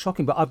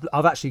shocking. But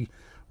I've actually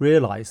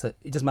realised that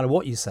it doesn't matter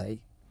what you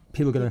say,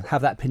 people are going to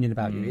have that opinion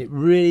about you. It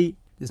really.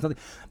 There's nothing.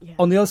 Yeah.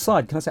 On the other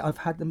side, can I say I've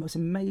had the most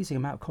amazing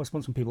amount of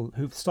correspondence from people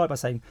who've started by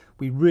saying,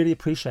 we really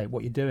appreciate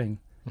what you're doing.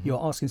 Mm-hmm.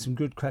 You're asking some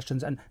good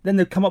questions. And then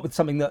they've come up with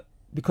something that,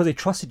 because they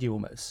trusted you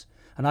almost,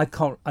 and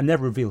I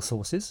never reveal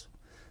sources.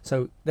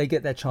 So they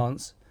get their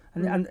chance.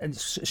 And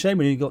it's a shame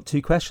when you've got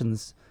two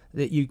questions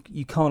that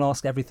you can't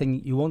ask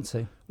everything you want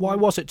to. Why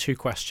was it two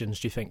questions,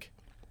 do you think?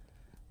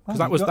 Because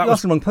that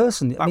was the wrong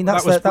person.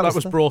 That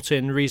was brought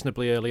in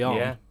reasonably early on.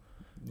 Yeah.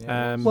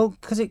 Yeah. Well,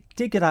 because it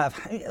did get out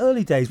of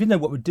early days. We didn't know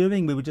what we're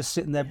doing. We were just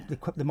sitting there.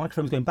 The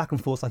microphone was going back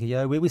and forth like a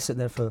yo. We were sitting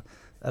there for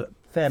a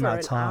fair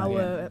amount of time. An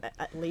hour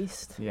at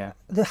least. Yeah.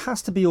 There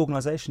has to be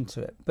organisation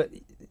to it. But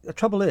the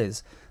trouble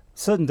is,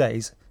 certain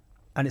days,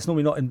 and it's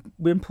normally not in.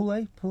 We're in Pool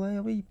A. Pool A,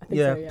 are we? I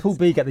think so, yes. Pool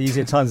B get the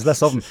easier times.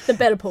 Less of them. The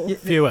better pool.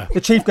 Fewer.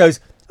 The chief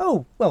goes,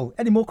 oh, well,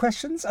 any more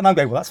questions? And I'm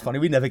going, well, that's funny.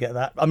 We never get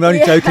that. I'm only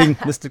joking,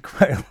 Mr.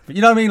 Quayle. But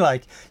you know what I mean?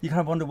 Like, you kind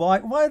of wonder why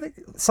are they,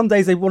 some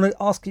days they want to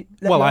ask you.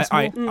 Well,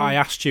 I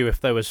asked you if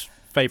there was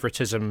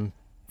favouritism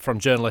from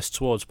journalists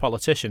towards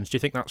politicians. Do you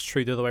think that's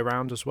true the other way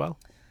around as well?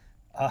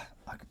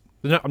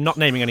 No, I'm not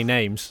naming any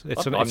names.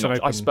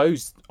 I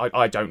suppose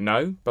I don't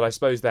know, but I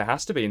suppose there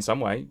has to be in some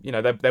way.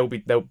 They'll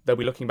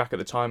be looking back at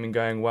the time and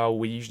going, well,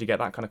 we usually get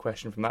that kind of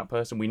question from that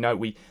person. We know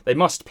they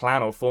must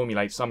plan or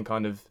formulate some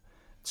kind of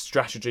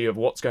strategy of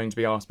what's going to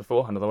be asked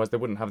beforehand, otherwise they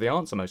wouldn't have the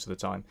answer most of the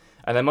time.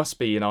 And there must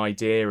be an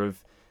idea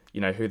of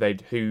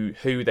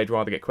who they'd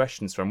rather get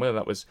questions from. Whether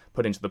that was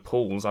put into the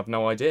pools, I've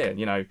no idea.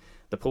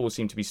 The pools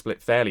seem to be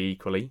split fairly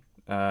equally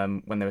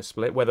when they were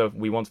split. Whether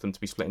we wanted them to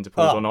be split into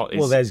pools or not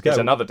is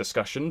another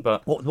discussion.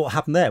 But what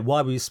happened there?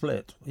 Why were we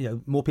split?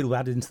 More people were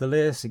added into the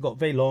list. It got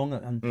very long,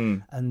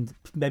 and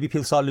maybe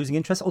people started losing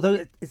interest.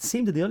 Although it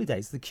seemed in the early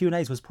days the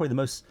Q&As was probably the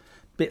most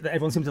bit that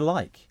everyone seemed to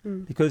like,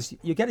 because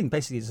you're getting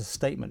basically as a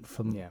statement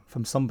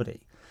from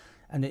somebody,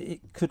 and it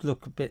could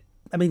look a bit.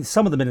 I mean,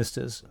 some of the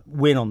ministers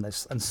win on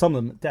this, and some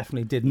of them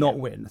definitely did not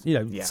win.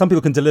 Some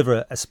people can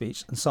deliver a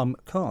speech, and some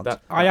can't.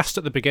 I asked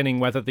at the beginning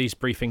whether these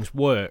briefings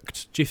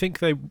worked. Do you think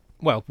they?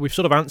 Well, we've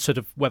sort of answered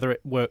of whether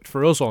it worked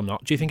for us or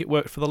not. Do you think it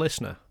worked for the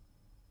listener?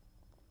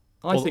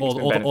 I think it's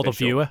been beneficial. Or the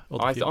viewer.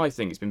 I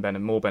think it's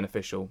been more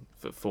beneficial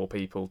for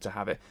people to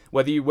have it.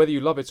 Whether you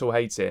love it or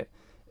hate it,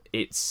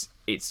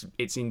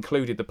 it's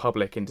included the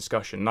public in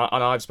discussion.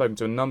 And I've spoken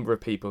to a number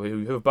of people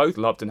who have both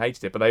loved and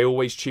hated it, but they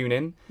always tune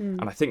in.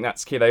 And I think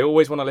that's key. They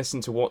always want to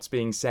listen to what's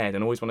being said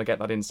and always want to get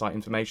that insight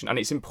information. And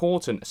it's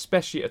important,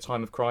 especially at a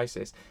time of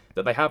crisis,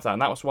 that they have that.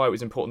 And that was why it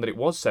was important that it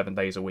was 7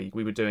 days a week.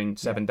 We were doing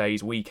 7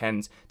 days,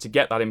 weekends, to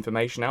get that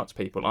information out to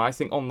people. And I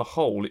think on the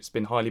whole, it's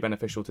been highly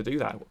beneficial to do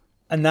that.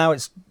 And now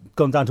it's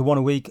gone down to 1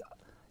 a week.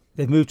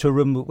 They've moved to a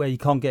room where you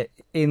can't get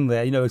in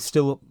there. It's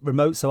still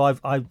remote. So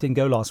I didn't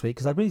go last week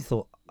because I really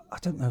thought, I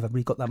don't know if I've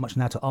really got that much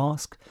now to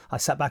ask. I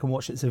sat back and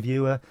watched it as a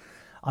viewer.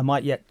 I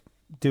might yet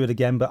do it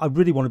again, but I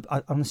really want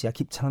to. Honestly, I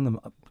keep telling them,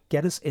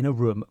 get us in a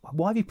room.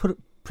 Why have you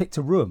picked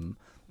a room?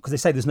 Because they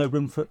say there's no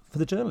room for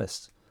the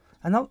journalists.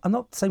 And I'm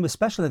not saying we're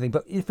special or anything,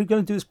 but if we're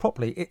going to do this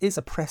properly, it is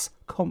a press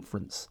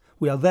conference.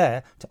 We are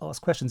there to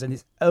ask questions, and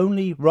it's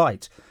only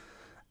right,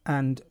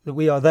 and that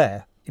we are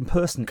there in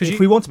person if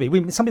we want to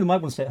be. Some people might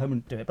want to stay at home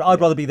and do it, but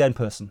I'd rather be there in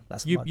person.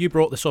 You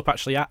brought this up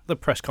actually at the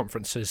press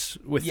conferences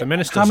with the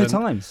ministers. How many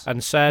times?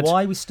 And said,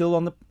 why are we still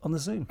on the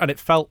Zoom? And it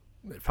felt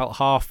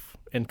half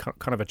in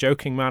kind of a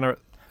joking manner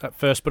at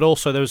first, but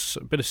also there was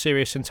a bit of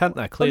serious intent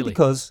there, clearly. Only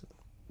because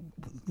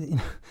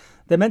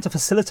they're meant to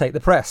facilitate the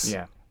press.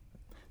 Yeah.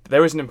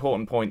 There is an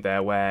important point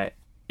there where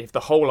if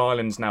the whole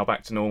island's now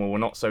back to normal, we're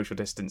not social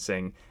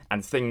distancing,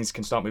 and things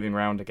can start moving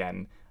around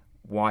again,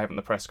 why haven't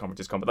the press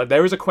conferences come? But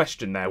there is a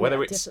question there,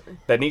 whether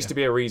there needs to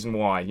be a reason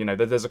why.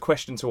 There's a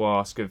question to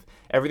ask of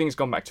everything's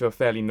gone back to a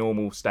fairly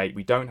normal state.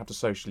 We don't have to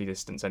socially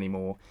distance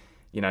anymore.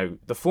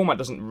 The format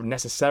doesn't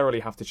necessarily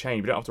have to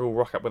change. We don't have to all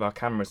rock up with our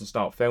cameras and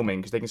start filming,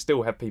 because they can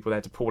still have people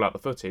there to pull out the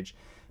footage.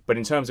 But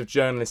in terms of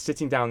journalists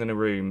sitting down in a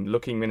room,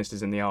 looking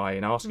ministers in the eye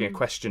and asking a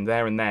question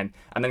there and then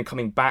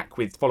coming back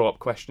with follow-up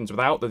questions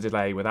without the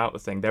delay, without the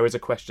thing, there is a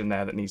question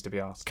there that needs to be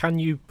asked. Can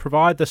you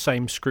provide the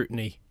same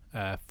scrutiny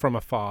from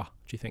afar,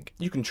 do you think?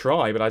 You can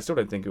try, but I still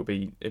don't think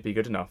it'd be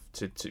good enough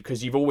to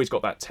because you've always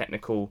got that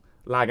technical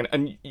lag,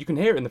 and you can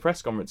hear it in the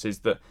press conferences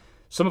that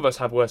some of us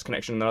have worse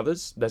connection than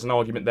others. There's an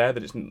argument there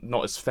that it's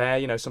not as fair.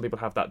 You know, some people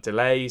have that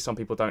delay. Some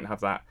people don't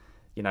have that,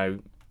 you know,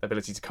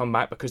 ability to come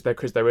back because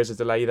there is a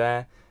delay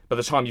there. By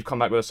the time you've come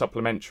back with a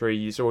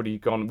supplementary, it's already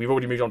gone. We've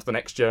already moved on to the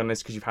next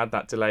journalist because you've had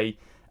that delay.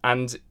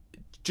 And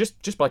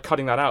just by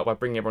cutting that out, by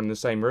bringing everyone in the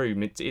same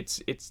room,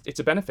 it's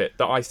a benefit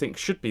that I think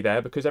should be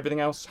there because everything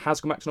else has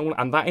gone back to normal,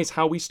 and that is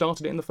how we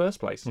started it in the first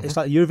place. It's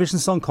like the Eurovision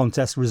Song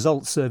Contest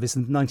results service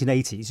in the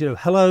 1980s. You know,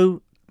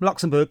 hello,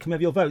 Luxembourg, can we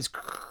have your votes?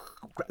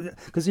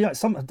 Because you're right.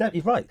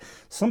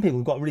 Some people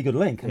have got a really good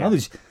link, and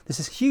others there's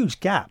this huge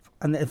gap,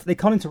 and if they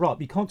can't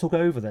interrupt, you can't talk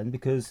over them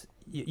because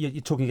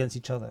you're talking against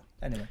each other.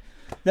 Anyway,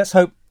 let's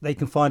hope they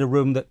can find a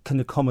room that can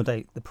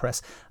accommodate the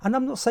press. And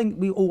I'm not saying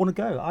we all want to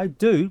go. I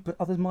do, but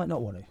others might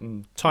not want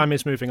to. Time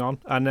is moving on,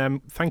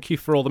 and thank you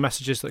for all the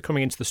messages that are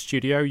coming into the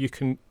studio. You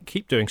can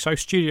keep doing so.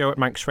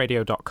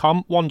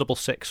 studio@manxradio.com,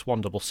 166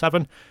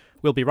 177.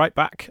 We'll be right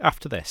back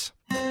after this.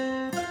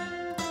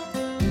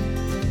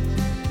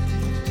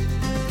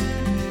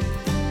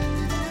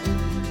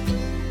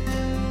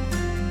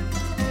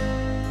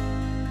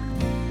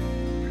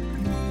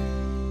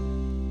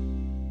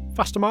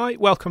 Fast am I.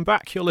 Welcome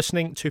back. You're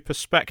listening to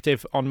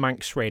Perspective on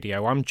Manx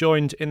Radio. I'm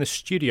joined in the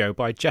studio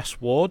by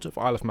Jess Ward of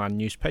Isle of Man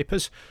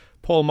Newspapers,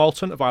 Paul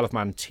Moulton of Isle of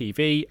Man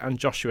TV, and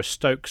Joshua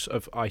Stokes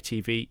of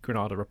ITV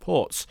Granada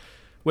Reports.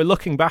 We're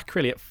looking back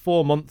really at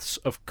 4 months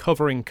of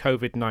covering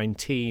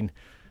COVID-19.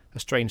 A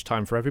strange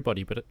time for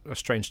everybody, but a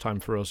strange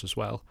time for us as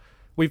well.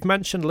 We've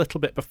mentioned a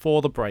little bit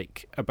before the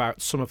break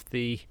about some of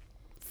the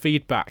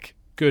feedback,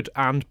 good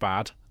and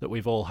bad, that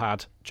we've all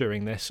had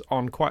during this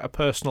on quite a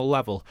personal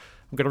level.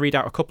 I'm going to read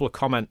out a couple of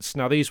comments.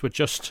 Now, these were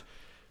just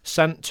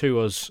sent to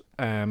us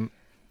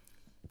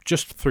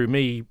just through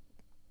me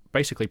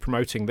basically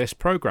promoting this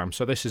programme.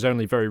 So this is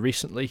only very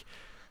recently.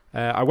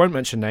 I won't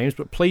mention names,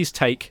 but please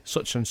take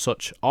such and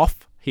such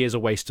off. He is a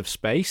waste of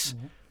space.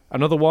 Mm-hmm.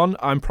 Another one,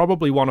 I'm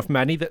probably one of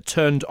many that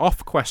turned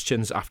off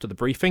questions after the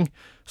briefing.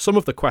 Some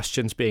of the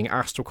questions being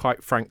asked were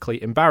quite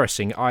frankly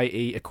embarrassing,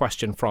 i.e. a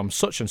question from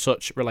such and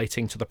such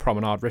relating to the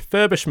promenade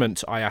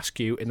refurbishment, I ask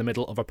you, in the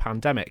middle of a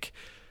pandemic.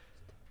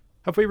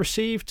 Have we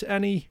received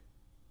any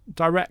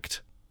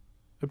direct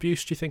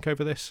abuse, do you think,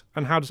 over this?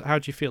 And how do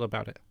you feel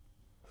about it?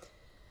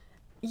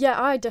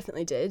 Yeah, I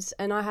definitely did.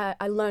 And I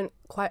learned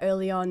quite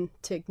early on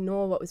to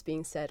ignore what was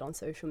being said on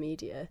social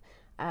media.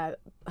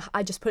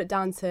 I just put it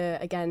down to,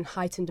 again,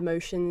 heightened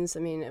emotions. I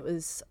mean,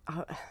 it's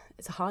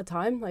a hard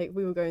time. Like,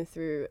 we were going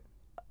through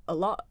a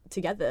lot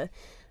together.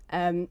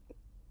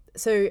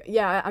 So,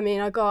 yeah, I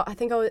mean,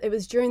 it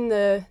was during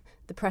the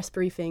press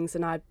briefings,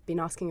 and I'd been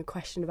asking a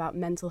question about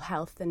mental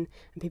health, and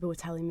people were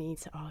telling me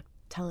to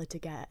tell her to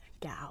get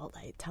out,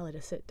 like tell her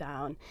to sit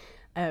down.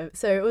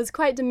 So it was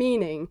quite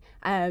demeaning,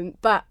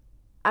 but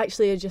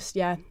actually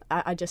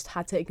I just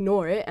had to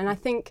ignore it. And I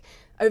think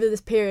over this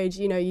period,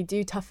 you know, you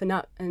do toughen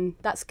up, and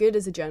that's good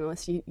as a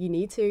journalist. You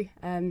need to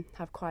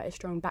have quite a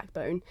strong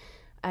backbone,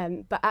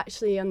 but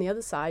actually on the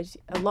other side,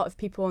 a lot of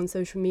people on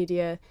social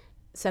media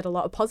said a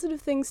lot of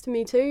positive things to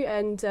me too,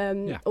 and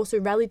also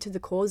rallied to the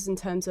cause in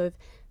terms of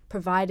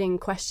providing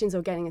questions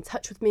or getting in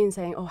touch with me and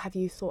saying, oh, have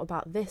you thought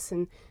about this,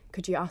 and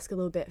could you ask a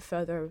little bit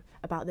further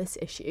about this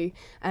issue,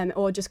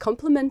 or just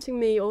complimenting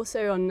me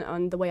also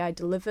on the way I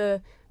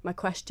deliver my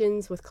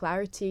questions with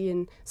clarity.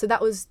 And so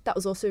that was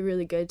also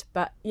really good.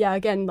 But yeah,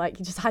 again, like,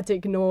 you just had to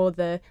ignore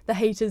the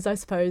haters, I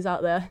suppose,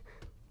 out there.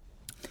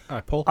 All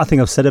right, Paul. I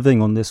think I've said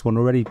everything on this one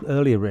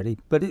earlier, really,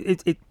 but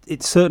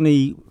it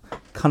certainly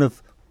kind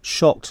of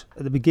shocked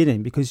at the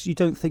beginning because you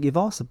don't think you've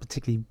asked a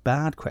particularly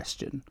bad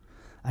question,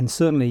 and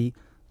certainly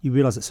you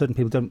realise that certain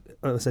people don't.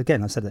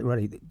 Again, I said it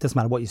already. It doesn't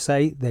matter what you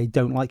say; they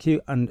don't like you.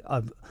 And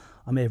I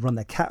may have run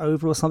their cat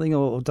over or something,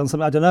 or done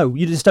something. I don't know.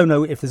 You just don't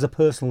know if there's a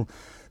personal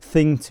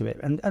thing to it.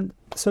 And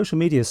social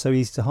media is so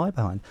easy to hide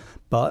behind.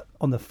 But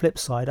on the flip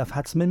side, I've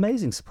had some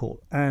amazing support,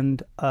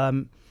 and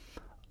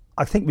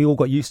I think we all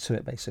got used to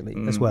it basically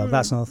as well.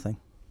 That's another thing.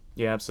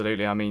 Yeah,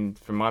 absolutely. I mean,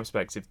 from my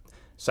perspective,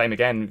 same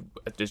again,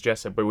 as Jess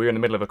said, but we were in the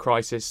middle of a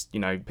crisis. You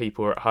know,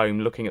 people were at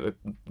home looking at the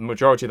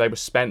majority, they were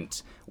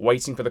spent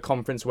waiting for the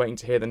conference, waiting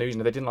to hear the news,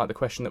 and if they didn't like the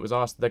question that was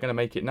asked, they're going to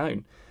make it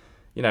known.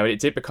 You know, it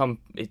did become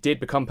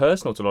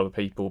personal to a lot of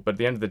people, but at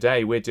the end of the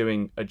day, we're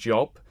doing a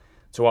job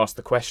to ask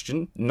the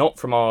question, not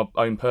from our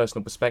own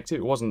personal perspective.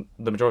 It wasn't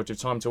the majority of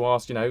time to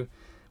ask, you know,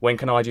 when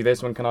can I do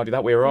this, when can I do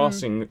that? We were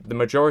asking the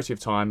majority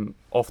of time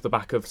off the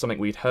back of something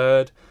we'd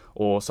heard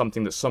or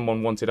something that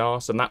someone wanted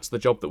asked, and that's the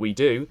job that we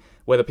do.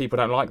 Whether people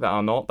don't like that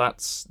or not,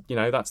 that's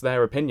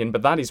their opinion.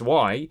 But that is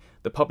why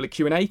the public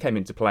Q&A came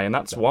into play, and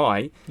that's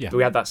why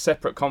we had that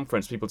separate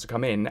conference for people to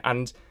come in.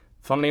 And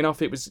funnily enough,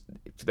 there was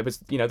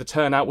the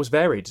turnout was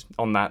varied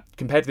on that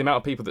compared to the amount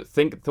of people that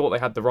thought they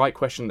had the right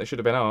question that should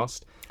have been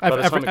asked.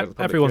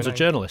 Everyone's a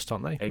journalist,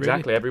 aren't they?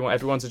 Exactly, really?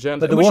 everyone's a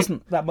journalist. But there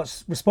wasn't that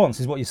much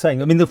response, is what you're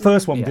saying. I mean, the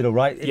first one did all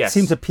right. It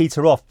seemed to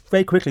peter off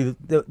very quickly.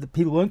 The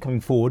people weren't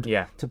coming forward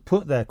to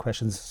put their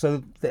questions,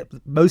 so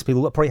most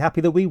people were probably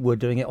happy that we were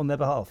doing it on their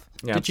behalf.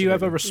 Yeah, did you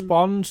ever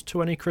respond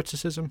to any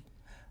criticism?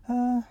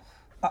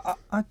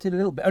 I did a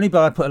little bit, only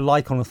but I put a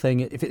like on a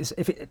thing. If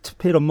it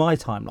appeared on my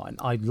timeline,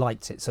 I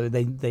liked it, so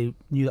they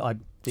knew that I'd.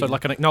 So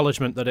like an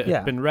acknowledgement that it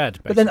had been read,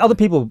 basically. But then other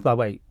people, by the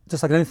way,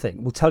 just like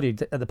anything, will tell you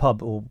at the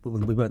pub, or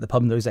we weren't at the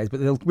pub in those days,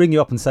 but they'll ring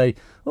you up and say,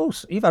 "Oh,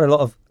 you've had a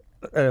lot of,"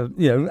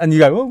 and you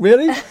go, "Oh,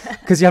 really?"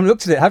 Because you haven't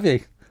looked at it, have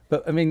you?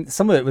 But I mean,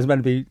 some of it was meant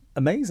to be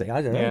amazing.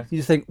 I don't know. Yeah. You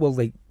just think, well,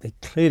 they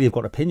clearly have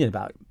got an opinion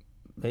about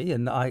me,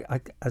 and I,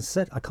 as I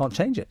said, I can't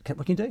change it.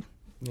 What can you do?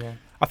 Yeah.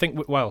 I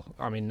think, well,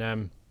 I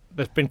mean,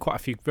 there's been quite a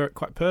few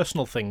quite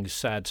personal things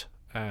said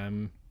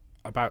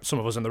about some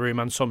of us in the room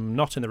and some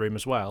not in the room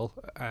as well.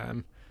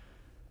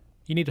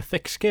 You need a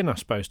thick skin, I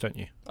suppose, don't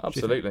you?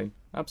 Absolutely.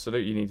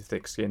 Absolutely, you need a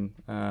thick skin.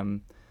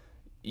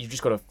 You've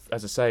just got to,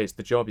 as I say, it's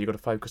the job. You've got to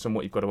focus on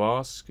what you've got to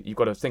ask. You've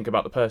got to think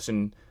about the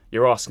person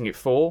you're asking it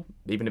for,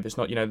 even if it's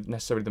not,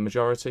 necessarily the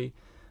majority,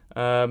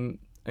 and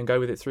go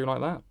with it through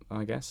like that,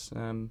 I guess.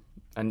 And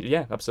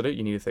yeah, absolutely,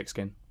 you need a thick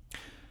skin.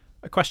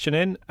 A question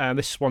in, and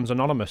this one's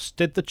anonymous.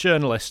 Did the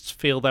journalists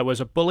feel there was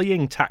a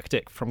bullying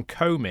tactic from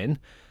Comyn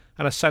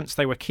and a sense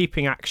they were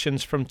keeping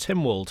actions from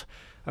Tynwald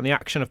and the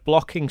action of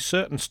blocking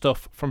certain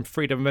stuff from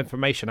Freedom of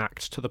Information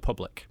Act to the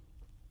public?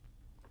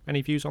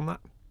 Any views on that?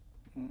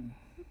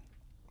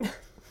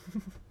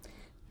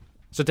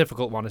 It's a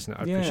difficult one, isn't it?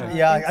 I appreciate it.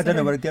 Yeah, I don't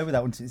know where to go with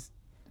that one. It's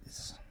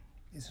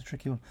a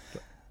tricky one.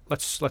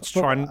 Let's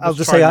try and... I'll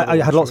just say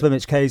I had lots of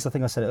MHKs. I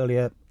think I said it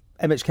earlier.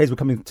 MHKs were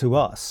coming to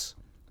us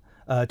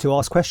to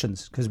ask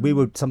questions because we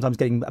were sometimes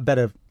getting a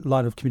better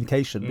line of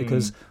communication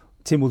because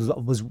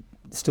Tynwald was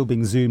still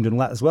being zoomed and all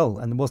that as well,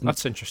 and it wasn't.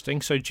 That's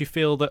interesting. So, do you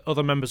feel that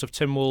other members of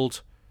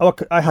Tynwald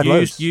I had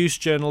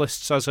used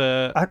journalists as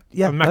a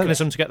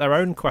mechanism to get their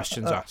own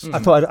questions asked? I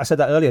thought I said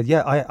that earlier.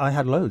 Yeah, I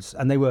had loads,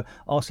 and they were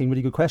asking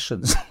really good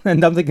questions.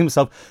 And I'm thinking to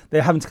myself,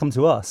 they're having to come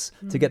to us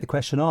to get the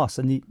question asked.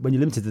 And when you're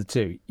limited to the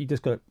two, you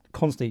just got to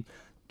constantly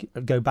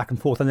go back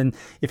and forth. And then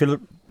if you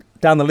look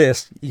down the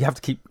list, you have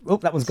to keep. Oh,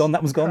 that one's gone.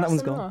 That one's gone. That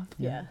one's gone.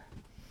 Yeah.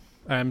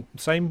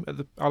 Same at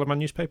the Isle of Man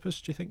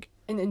newspapers, do you think?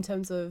 In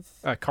terms of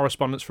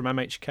correspondence from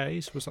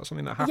MHKs, was that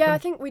something that happened? Yeah, I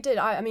think we did.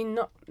 I mean,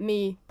 not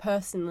me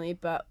personally,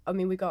 but I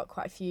mean, we got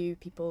quite a few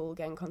people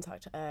getting in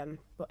contact.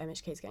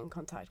 MHKs getting in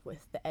contact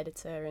with the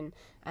editor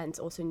and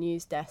also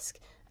news desk.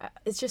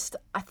 It's just,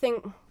 I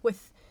think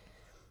with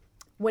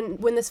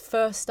when this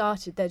first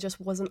started, there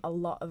just wasn't a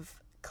lot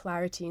of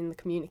clarity in the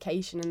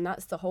communication, and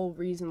that's the whole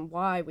reason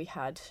why we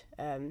had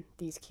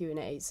these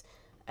Q&As.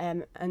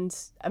 And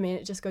I mean,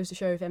 it just goes to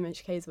show if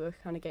MHKs were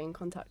kind of getting in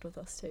contact with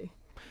us too.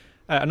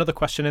 Another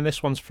question, and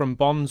this one's from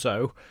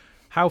Bonzo.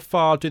 How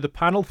far do the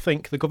panel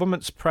think the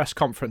government's press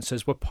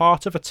conferences were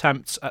part of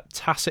attempts at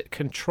tacit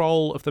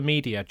control of the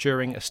media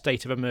during a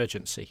state of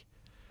emergency?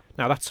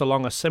 Now, that's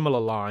along a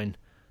similar line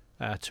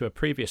to a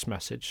previous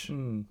message.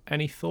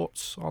 Any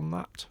thoughts on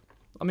that?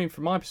 I mean,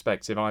 from my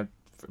perspective, as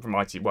an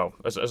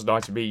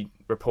ITV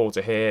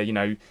reporter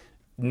here,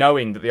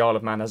 knowing that the Isle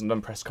of Man hasn't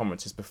done press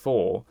conferences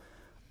before,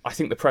 I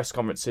think the press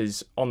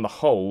conferences, on the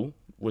whole,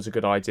 was a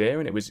good idea,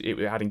 and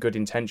it had good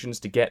intentions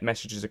to get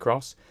messages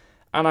across.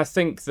 And I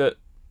think that,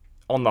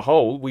 on the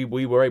whole, we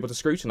were able to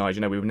scrutinise.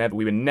 We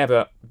were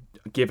never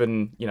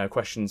given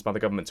questions by the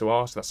government to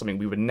ask. That's something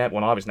we were never.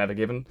 Well, I was never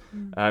given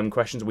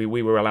questions. We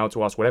were allowed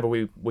to ask whatever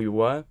we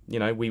were.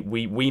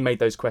 We made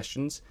those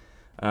questions,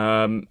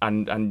 and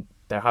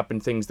there have been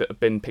things that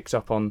have been picked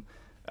up on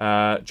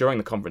during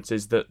the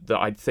conferences that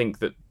I think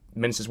that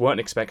ministers weren't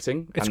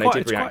expecting, and they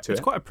did react to it.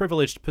 It's quite a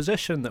privileged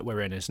position that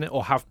we're in, isn't it?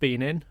 Or have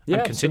been in,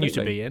 and continue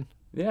to be in.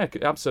 Yeah,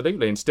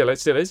 absolutely, and it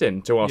still is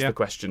in to ask the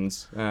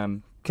questions.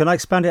 Can I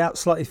expand it out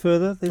slightly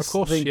further? Of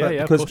course,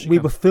 because we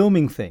were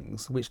filming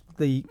things which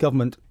the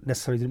government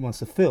necessarily didn't want us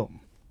to film.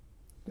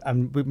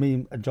 And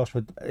me and Josh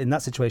were in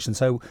that situation.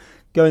 So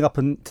going up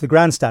to the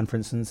grandstand, for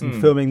instance,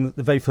 and filming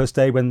the very first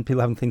day when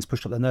people are having things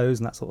pushed up their nose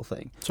and that sort of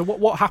thing. So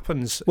what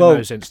happens in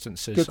those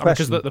instances?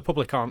 Because the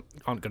public aren't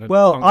going to.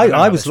 Well,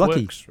 I was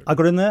lucky. I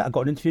got in there, I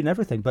got an interview and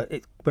everything. But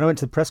when I went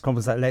to the press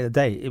conference that later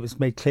day, it was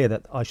made clear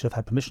that I should have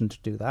had permission to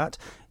do that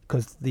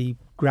because the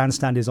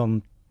grandstand is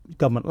on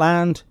government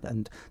land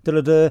and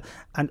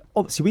and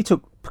obviously we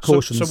took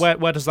precautions. So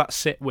where does that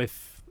sit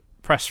with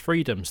press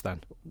freedoms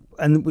then?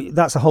 And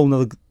that's a whole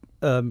nother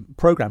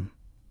program.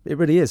 It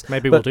really is.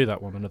 Maybe we'll do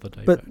that one another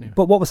day.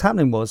 But what was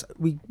happening was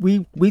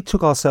we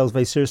took ourselves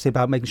very seriously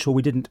about making sure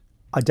we didn't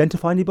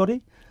identify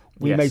anybody.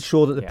 We made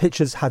sure that the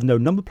pictures had no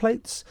number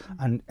plates,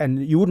 and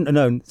you wouldn't have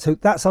known. So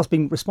that's us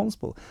being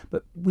responsible.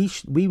 But we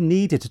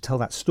needed to tell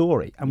that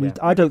story, and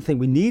I don't think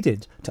we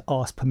needed to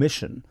ask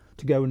permission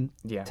to go and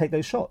take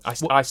those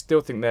shots. I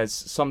still think there's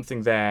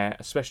something there,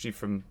 especially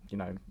from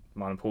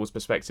mine and Paul's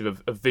perspective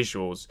of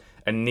visuals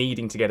and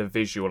needing to get a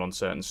visual on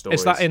certain stories.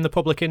 Is that in the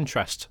public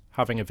interest,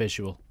 having a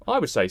visual? I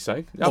would say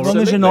so. As long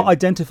as you're not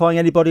identifying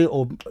anybody,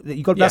 or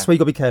that's where you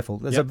got to be careful.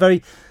 There's a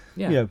very,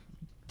 you've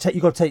got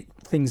to take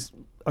things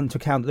into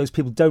account that those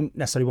people don't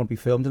necessarily want to be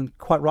filmed, and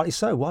quite rightly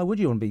so. Why would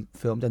you want to be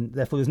filmed? And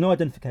therefore, there's no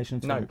identification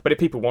at all. No, but if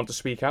people want to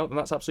speak out, then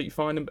that's absolutely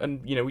fine.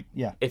 And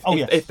Yes.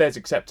 if there's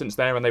acceptance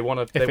there and they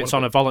want to, if it's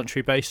on a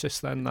voluntary basis,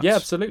 then that's,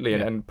 absolutely,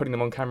 and putting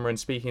them on camera and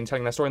speaking and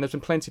telling their story. And there's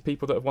been plenty of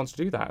people that have wanted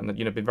to do that, and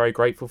been very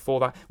grateful for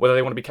that. Whether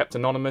they want to be kept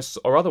anonymous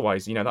or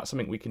otherwise, that's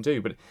something we can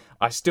do. But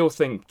I still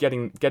think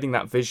getting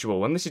that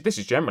visual, and this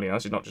is generally,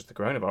 this is not just the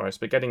coronavirus,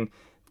 but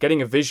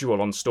getting a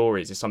visual on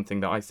stories is something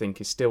that I think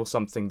is still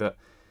something that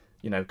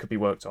could be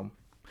worked on.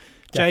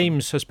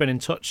 James has been in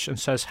touch and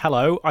says,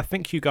 hello, I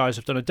think you guys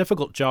have done a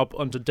difficult job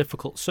under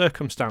difficult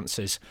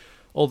circumstances.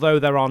 Although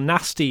there are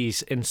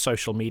nasties in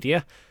social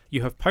media,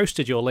 you have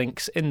posted your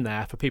links in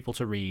there for people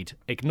to read.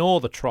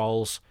 Ignore the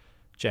trolls.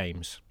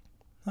 James.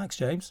 Thanks,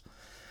 James.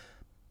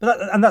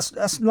 And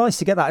that's nice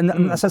to get that.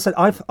 And as I said,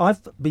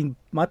 I've been,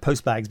 my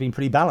post bag's been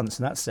pretty balanced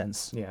in that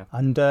sense. Yeah.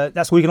 And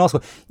that's what you can ask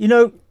for.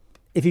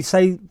 If you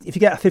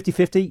get a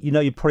 50-50,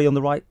 you're probably on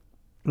the right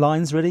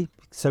lines, really.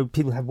 So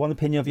people have one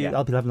opinion of you,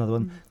 other people have another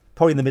one.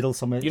 Probably in the middle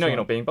somewhere. You're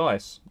not being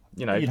biased.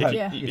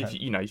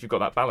 If you've got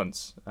that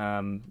balance,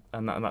 and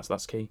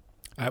that's key.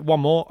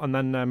 One more, and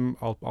then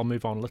I'll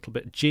move on a little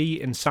bit.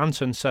 G in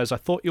Santon says, I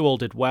thought you all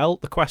did well.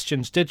 The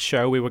questions did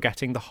show we were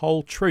getting the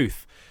whole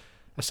truth.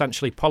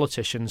 Essentially,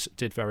 politicians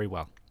did very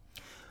well.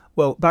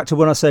 Well, back to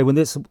when I say, when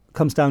this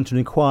comes down to an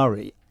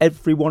inquiry,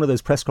 every one of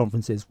those press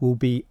conferences will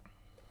be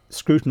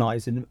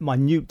scrutinised in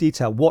minute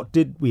detail. What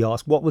did we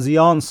ask? What was the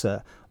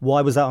answer?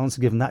 Why was that answer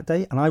given that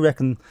day? And I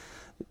reckon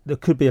there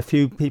could be a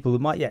few people who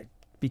might yet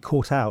be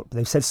caught out.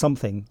 They've said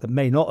something that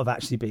may not have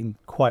actually been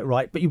quite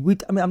right. But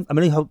I'm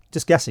only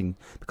just guessing,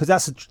 because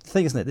that's the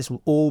thing, isn't it? This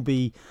will all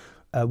be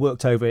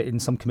worked over in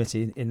some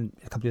committee in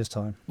a couple of years'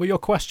 time. Were your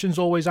questions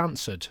always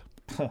answered?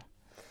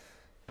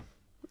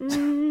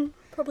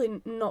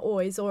 Probably not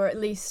always, or at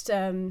least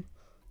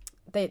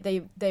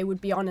they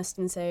would be honest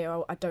and say,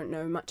 "Oh, I don't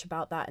know much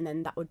about that," and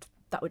then that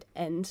would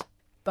end.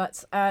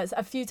 But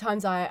a few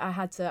times I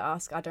had to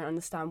ask, I don't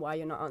understand why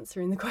you're not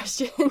answering the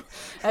question.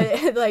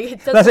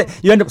 It that's it.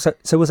 You end up.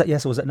 So was that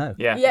yes or was that no?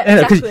 Yeah,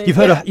 exactly.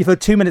 Because you've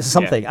heard 2 minutes of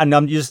something, and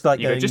I'm just like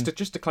going,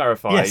 just to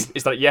clarify,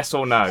 is that yes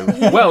or no?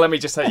 Well, let me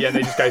just say, and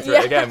then just go through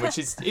it again, which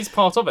is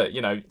part of it.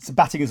 It's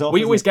batting us off.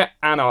 We always get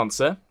an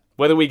answer.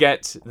 Whether we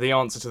get the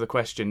answer to the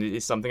question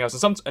is something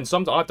else. And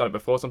some I've done it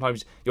before.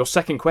 Sometimes your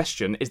second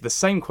question is the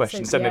same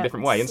question said in a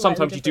different way. And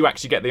sometimes you do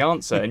actually get the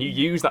answer and you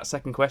use that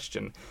second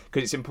question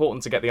because it's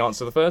important to get the answer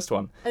to the first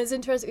one. And it's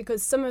interesting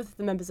because some of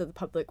the members of the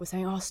public were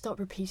saying, "Oh, stop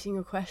repeating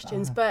your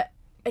questions." But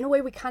in a way,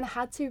 we kind of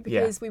had to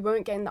because we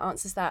weren't getting the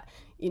answers that,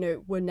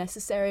 were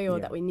necessary or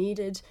that we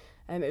needed.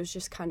 It was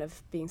just kind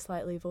of being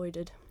slightly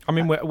avoided. I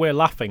mean, we're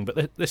laughing,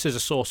 but this is a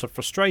source of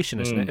frustration,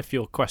 isn't it? If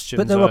your questions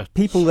But there are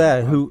people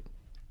there who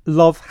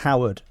love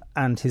Howard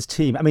and his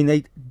team. I mean,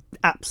 they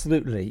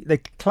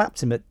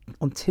clapped him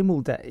on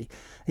Tynwald Day.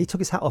 He took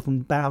his hat off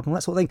and bowed and all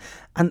that sort of thing.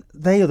 And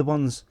they are the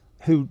ones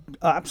who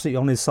are absolutely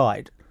on his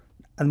side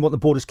and want the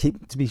borders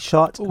keep to be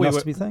shut.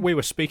 We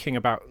were speaking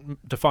about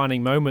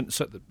defining moments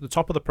at the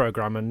top of the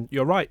programme, and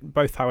you're right,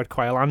 both Howard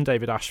Quayle and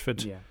David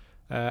Ashford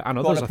and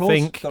others, I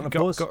think, got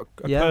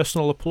a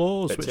personal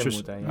applause, which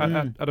was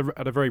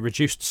at a very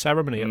reduced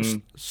ceremony. It was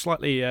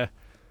slightly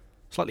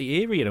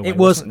eerie in a way. It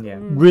was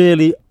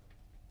really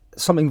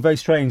something very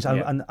strange,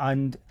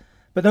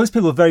 but those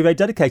people are very, very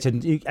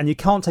dedicated, and you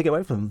can't take it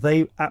away from them.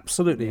 They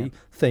absolutely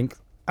think,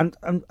 and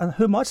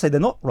who might say they're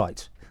not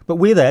right, but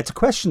we're there to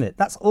question it.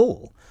 That's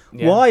all.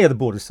 Yeah. Why are the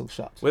borders still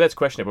shut? We're there to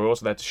question it, but we're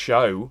also there to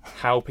show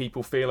how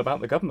people feel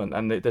about the government.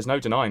 And there's no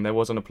denying there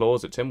was an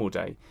applause at Tynwald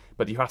Day,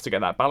 but you have to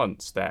get that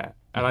balance there.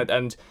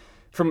 And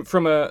from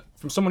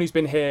someone who's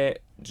been here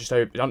just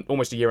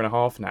almost a year and a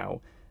half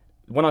now.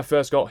 When I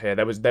first got here,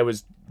 there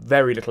was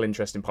very little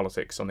interest in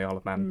politics on the Isle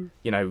of Man.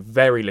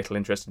 Very little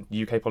interest in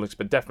UK politics,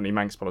 but definitely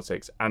Manx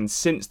politics. And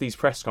since these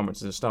press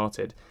conferences have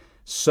started,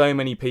 so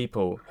many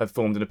people have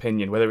formed an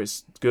opinion, whether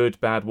it's good,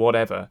 bad,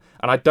 whatever.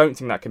 And I don't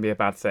think that can be a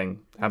bad thing,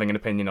 having an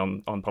opinion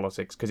on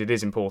politics, because it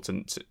is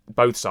important,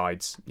 both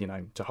sides,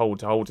 to hold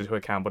to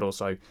account, but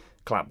also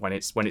clap when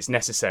it's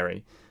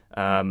necessary.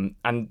 And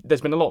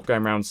there's been a lot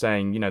going around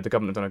saying, the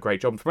government have done a great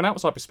job. And from an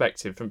outside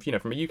perspective, from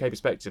a UK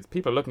perspective,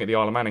 people are looking at the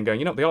Isle of Man and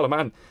going, the Isle of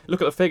Man,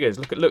 look at the figures,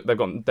 look, they've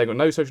got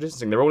no social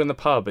distancing, they're all in the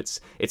pub, it's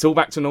all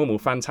back to normal,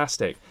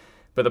 fantastic.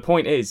 But the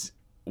point is,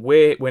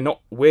 we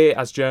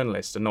as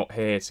journalists are not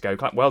here to go,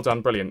 well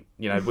done, brilliant.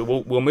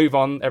 We'll move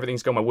on,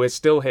 everything's gone well. We're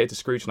still here to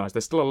scrutinise.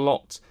 There's still a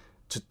lot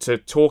to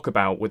talk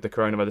about with the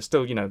coronavirus. There's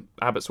still,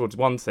 Abbotswood's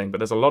one thing, but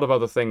there's a lot of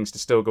other things to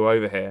still go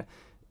over here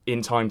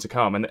in time to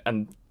come.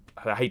 And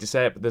I hate to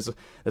say it, but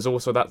there's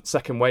also that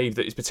second wave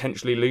that is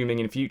potentially looming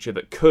in the future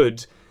that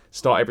could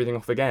start everything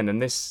off again.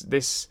 And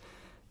this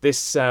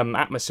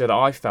atmosphere that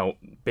I felt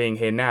being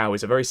here now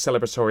is a very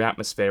celebratory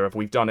atmosphere of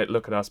we've done it,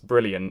 look at us,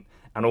 brilliant,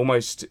 and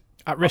almost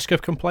at risk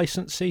of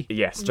complacency.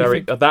 Yes, very.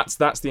 That's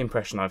the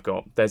impression I've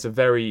got. There's a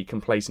very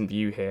complacent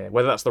view here.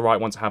 Whether that's the right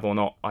one to have or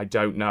not, I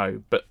don't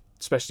know. But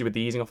especially with the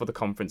easing off of the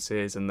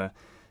conferences and the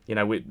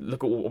we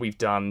look at what we've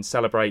done,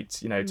 celebrate,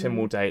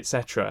 Tynwald Day,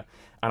 etc.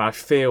 And I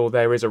feel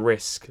there is a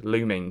risk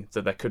looming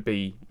that there could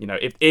be,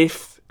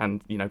 if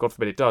and God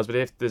forbid it does, but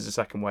if there's a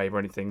second wave or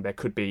anything, there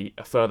could be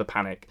a further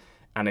panic,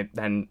 and it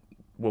then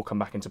will come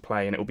back into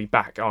play, and it will be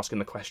back asking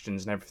the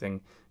questions and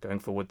everything going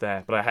forward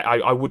there. But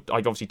I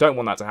obviously don't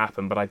want that to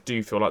happen, but I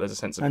do feel like there's a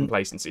sense of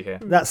complacency here.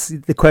 That's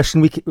the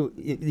question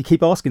you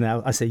keep asking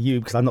now. I say you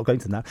because I'm not going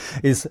to now.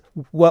 Is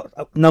what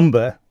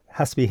number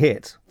has to be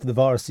hit for the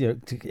virus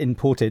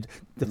imported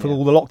for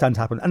all the lockdown to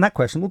happen? And that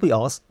question will be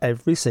asked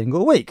every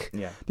single week.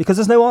 Yeah. Because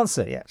there's no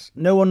answer yet.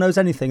 No one knows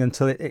anything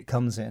until it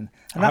comes in.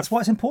 And that's why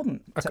it's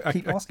important to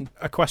keep asking.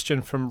 A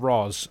question from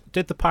Roz.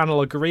 Did the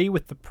panel agree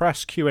with the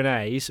press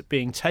Q&As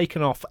being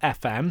taken off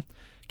FM,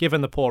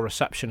 given the poor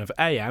reception of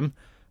AM,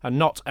 and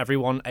not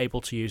everyone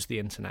able to use the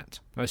internet?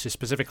 Now, this is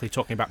specifically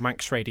talking about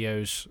Manx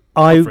Radio's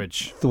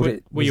coverage.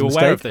 Were you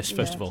aware of this,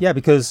 first of all? Yeah,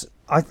 because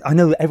I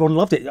know that everyone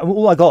loved it.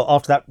 All I got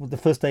after that, the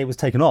first day it was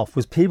taken off,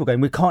 was people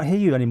going, "We can't hear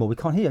you anymore. We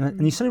can't hear you."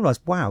 And you suddenly realise,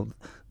 wow,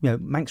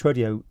 Manx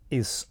Radio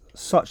is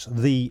such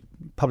the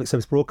public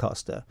service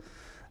broadcaster.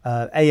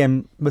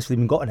 AM, most of them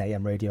even got an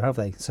AM radio, have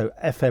they? So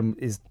FM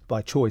is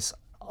by choice.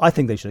 I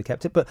think they should have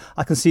kept it, but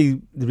I can see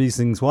the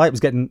reasons why. It was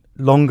getting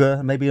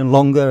longer, maybe and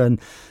longer, and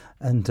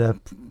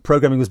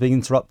programming was being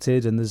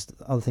interrupted, and there's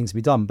other things to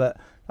be done. But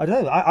I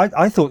don't know.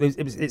 I thought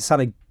it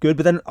sounded good,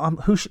 but then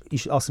you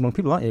should ask some more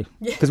people, aren't you?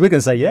 Because we're going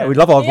to say, we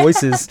love our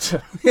voices.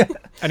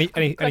 Any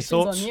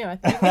thoughts? On you, I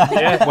think.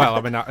 Yeah. Well,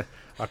 I mean,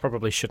 I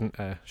probably shouldn't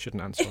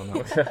answer on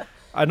that.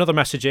 Another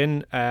message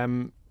in.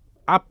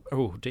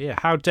 Oh dear!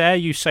 How dare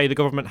you say the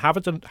government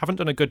haven't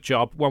done a good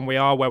job when we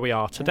are where we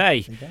are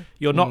today?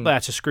 You're not there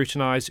to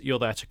scrutinise. You're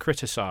there to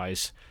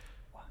criticise.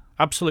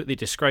 Absolutely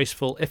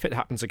disgraceful. If it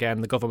happens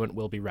again, the government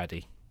will be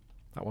ready.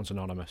 That one's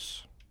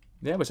anonymous.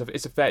 Yeah,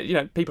 it's a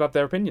fair. People have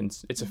their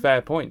opinions. It's a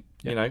fair point.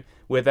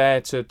 We're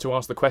there to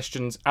ask the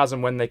questions as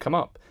and when they come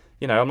up.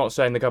 I'm not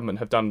saying the government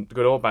have done a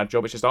good or bad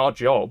job. It's just our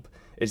job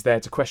is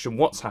there to question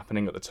what's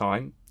happening at the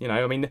time.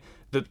 I mean,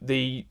 the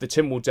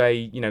Tynwald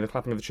Day, the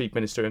clapping of the Chief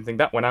Minister and thing,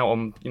 that went out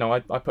on,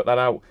 I put that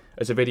out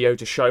as a video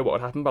to show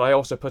what had happened, but I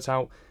also put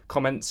out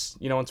comments,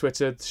 on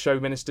Twitter to show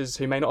ministers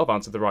who may not have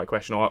answered the right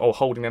question or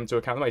holding them to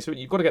account. So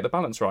you've got to get the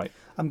balance right.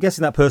 I'm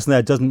guessing that person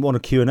there doesn't want a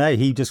Q&A.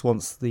 He just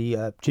wants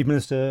the Chief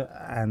Minister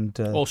and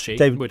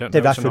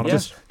David Ashford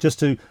just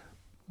to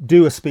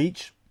do a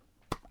speech.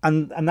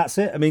 And that's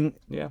it. I mean,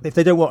 if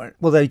they don't want,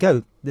 well, there you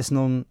go. Listen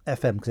on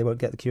FM because they won't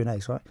get the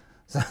Q&As, right?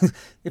 So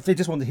if they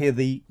just want to hear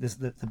the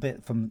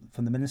bit from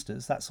the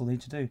ministers, that's all they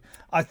need to do.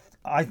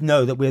 I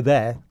know that we're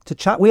there to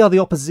chat. We are the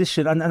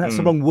opposition, and that's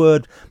the wrong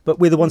word, but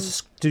we're the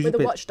ones to we're the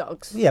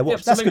watchdogs. Yeah,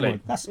 that's a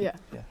good one. Yeah.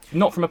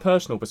 Not from a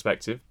personal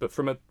perspective, but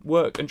from a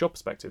work and job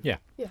perspective. Yeah.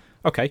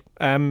 Okay.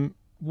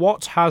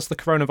 What has the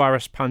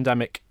coronavirus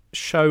pandemic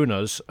shown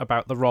us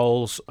about the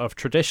roles of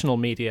traditional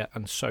media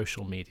and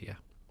social media?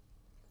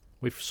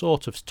 We've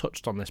sort of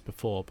touched on this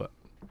before, but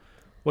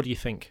what do you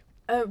think?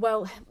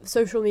 Well,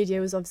 social media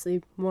was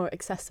obviously more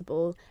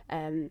accessible.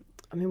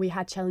 We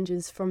had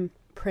challenges from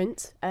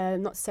print.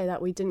 Not to say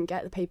that we didn't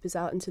get the papers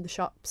out into the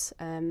shops.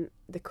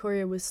 The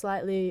courier was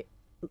slightly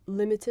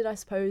limited, I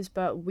suppose,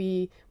 but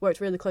we worked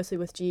really closely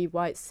with GE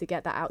Whites to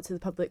get that out to the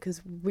public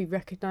because we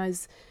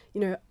recognise,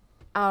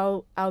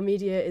 our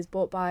media is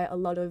bought by a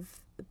lot of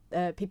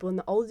people in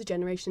the older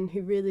generation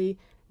who really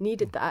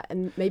needed that,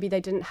 and maybe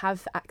they didn't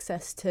have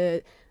access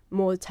to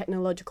more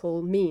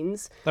technological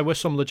means. There were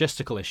some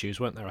logistical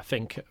issues, weren't there, I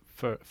think,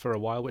 for a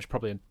while, which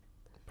probably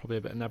a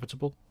bit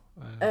inevitable.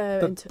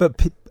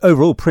 But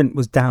overall, print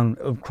was down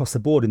across the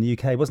board in the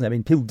UK, wasn't it? I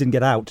mean, people didn't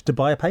get out to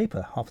buy a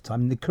paper half the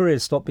time. The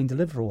couriers stopped being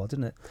delivered for a while,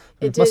 didn't it?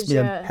 It must be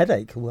a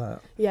headache.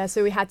 Yeah,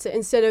 so we had to,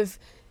 instead of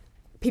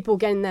people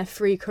getting their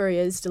free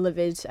couriers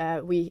delivered,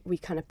 we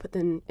kind of put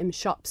them in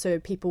shops so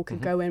people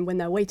could go in when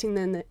they're waiting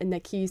in their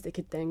queues. They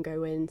could then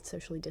go in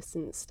socially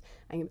distanced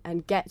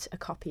and get a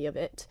copy of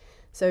it.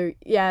 So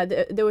yeah,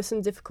 there were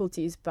some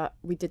difficulties, but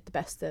we did the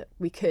best that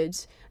we could,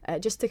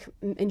 just to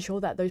ensure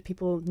that those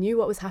people knew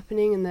what was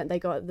happening and that they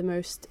got the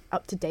most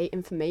up-to-date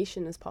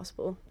information as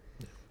possible.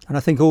 And I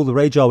think all the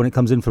radar when it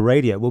comes in for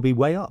radio will be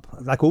way up,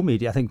 like all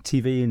media. I think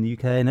TV in the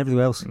UK and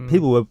everywhere else,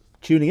 people were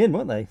tuning in,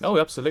 weren't they? Oh,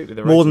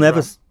 absolutely. More than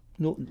ever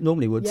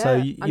normally would. Yeah, so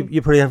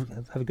you probably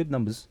have good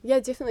numbers.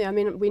 Yeah, definitely. I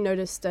mean, we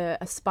noticed a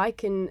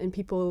spike in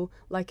people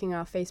liking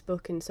our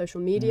Facebook and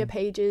social media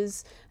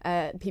pages,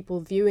 people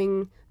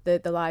viewing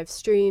the live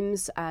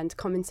streams and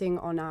commenting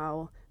on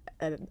our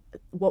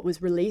what was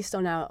released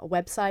on our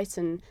website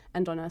and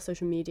on our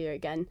social media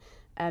again.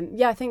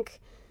 I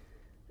think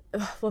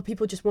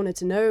people just wanted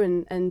to know,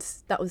 and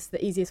that was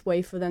the easiest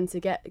way for them to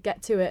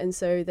get to it, and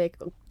so they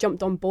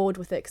jumped on board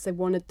with it because they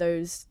wanted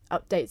those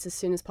updates as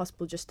soon as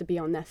possible just to be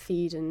on their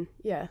feed. And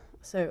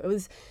so it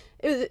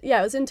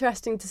was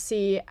interesting to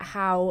see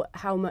how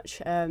much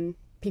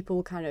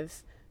people kind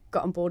of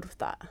got on board with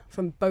that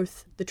from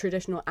both the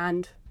traditional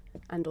and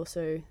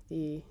also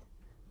the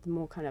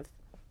more kind of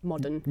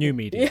modern. New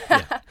media.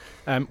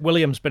 Yeah.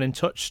 William's been in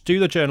touch. Do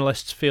the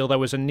journalists feel there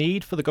was a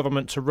need for the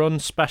government to run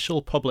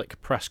special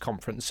public press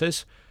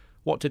conferences?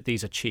 What did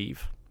these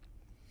achieve?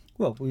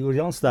 Well, we already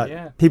answered that.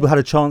 Yeah. People had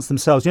a chance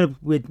themselves.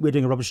 We're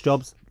doing a rubbish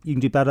job. You can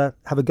do better.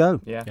 Have a go.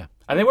 Yeah.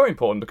 And they were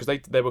important because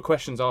there were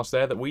questions asked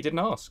there that we didn't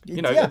ask.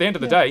 Yeah, at the end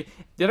of the day,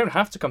 they don't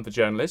have to come to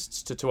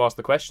journalists to ask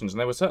the questions. And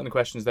there were certain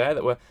questions there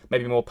that were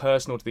maybe more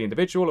personal to the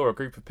individual or a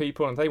group of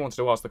people, and if they wanted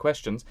to ask the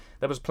questions,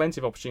 there was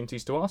plenty of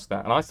opportunities to ask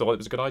that. And I thought it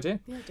was a good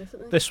idea. Yeah,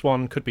 definitely. This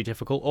one could be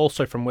difficult.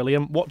 Also from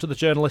William, what do the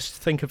journalists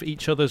think of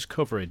each other's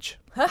coverage?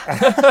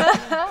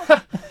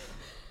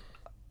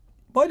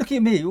 Why looking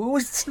at me?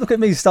 Always look at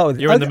me to start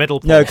with. You're in the middle,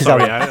 Paul. No, because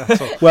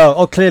Sorry.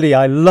 well, clearly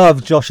I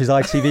love Josh's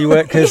ITV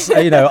work because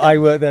I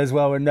work there as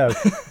well, and no,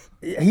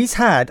 he's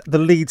had the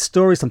lead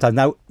story sometimes.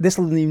 Now this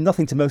will mean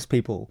nothing to most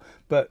people,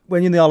 but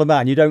when you're in the Isle of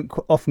Man, you don't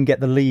often get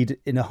the lead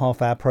in a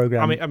half-hour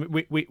program. I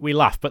mean, we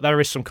laugh, but there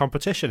is some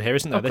competition here,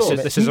 isn't there? Of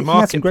course. This is a He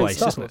had some great marketplace,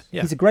 stuff. isn't it?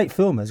 Yeah. He's a great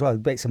filmer as well. He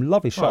makes some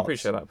lovely shots. Well, I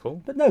appreciate that,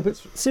 Paul. But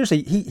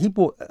seriously, he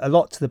brought a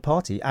lot to the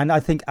party, and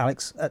I think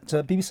Alex at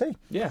BBC.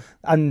 Yeah.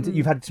 And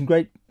you've had some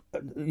great,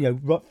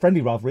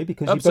 friendly rivalry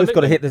because you've both got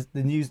to hit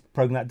the news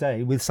program that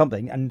day with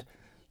something, and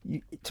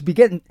to be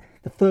getting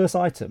the first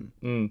item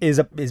is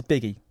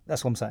biggie.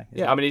 That's what I'm saying.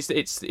 Yeah, I mean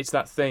it's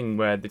that thing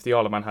where if the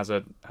Isle of Man has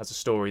a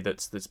story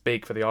that's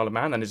big for the Isle of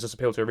Man and it does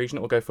appeal to a region,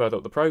 it will go further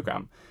up the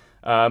programme.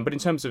 But in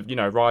terms of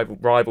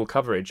rival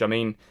coverage, I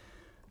mean,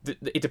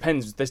 it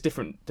depends. There's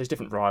different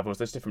rivals.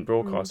 There's different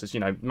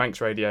broadcasters. Manx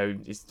Radio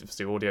is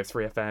obviously Audio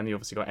 3FM. You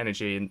obviously got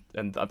Energy,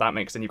 and that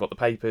makes. Then you've got the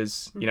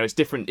papers. It's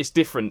different. It's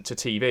different to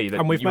TV.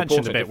 And we've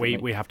mentioned a bit.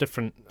 We have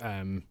different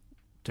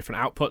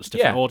outputs,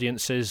 different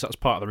audiences. That's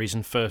part of the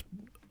reason for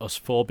us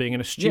four being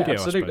in a studio,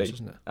 absolutely. I suppose,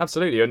 isn't it?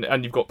 Absolutely,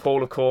 and you've got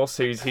Paul, of course,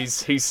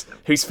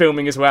 who's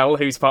filming as well,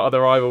 who's part of the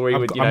rivalry.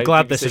 I'm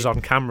glad this is on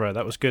camera.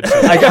 That was good.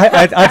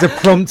 I had to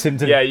prompt him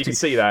to. Yeah, you can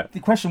see that. The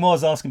question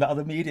was asking about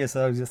other media,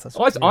 so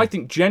I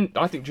think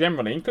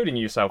generally, including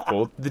yourself,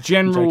 Paul, the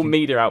general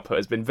media output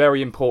has been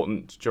very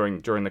important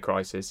during the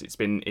crisis. It's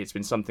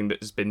been something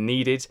that has been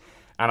needed.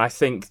 And I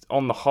think,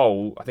 on the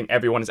whole,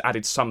 everyone has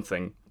added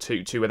something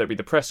to whether it be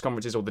the press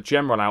conferences or the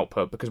general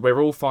output, because we're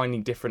all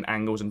finding different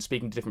angles and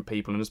speaking to different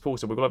people. And as Paul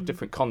said, we've got a lot of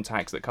different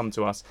contacts that come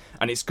to us,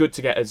 and it's good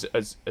to get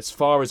as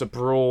far as a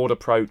broad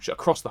approach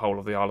across the whole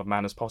of the Isle of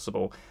Man as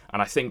possible.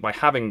 And I think by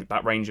having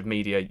that range of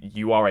media,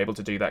 you are able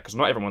to do that, because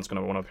not everyone's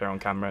going to want to appear on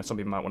camera. Some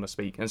people might want to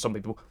speak, and some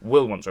people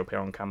will want to appear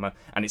on camera,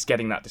 and it's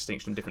getting that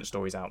distinction of different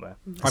stories out there.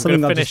 I'm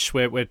going to finish.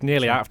 We're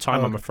nearly out of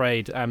time, I'm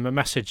afraid. A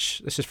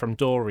message, this is from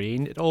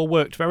Doreen. It all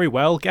worked very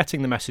well,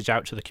 getting the message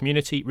out to the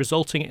community,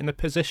 resulting in the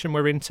position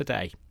we're in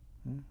today.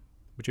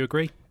 Would you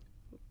agree?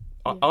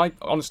 I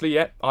honestly,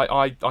 yeah.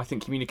 I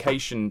think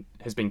communication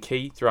has been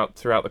key throughout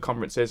the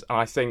conferences, and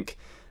I think,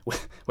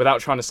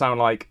 without trying to sound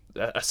like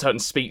a certain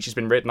speech has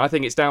been written, I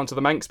think it's down to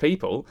the Manx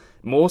people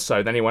more so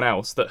than anyone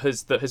else that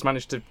has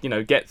managed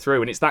to get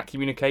through, and it's that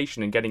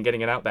communication and getting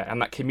it out there, and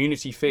that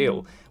community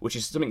feel, which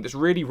is something that's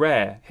really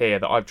rare here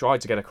that I've tried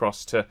to get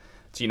across to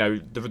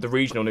the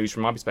regional news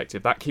from my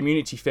perspective. That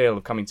community feel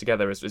of coming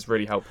together is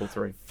really helpful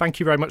through. Thank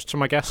you very much to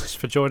my guests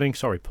for joining.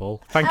 Sorry,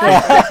 Paul. Thank you.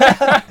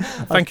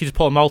 Thank you to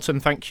Paul Moulton.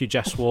 Thank you,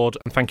 Jess Ward.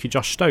 And thank you,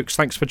 Josh Stokes.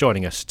 Thanks for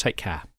joining us. Take care.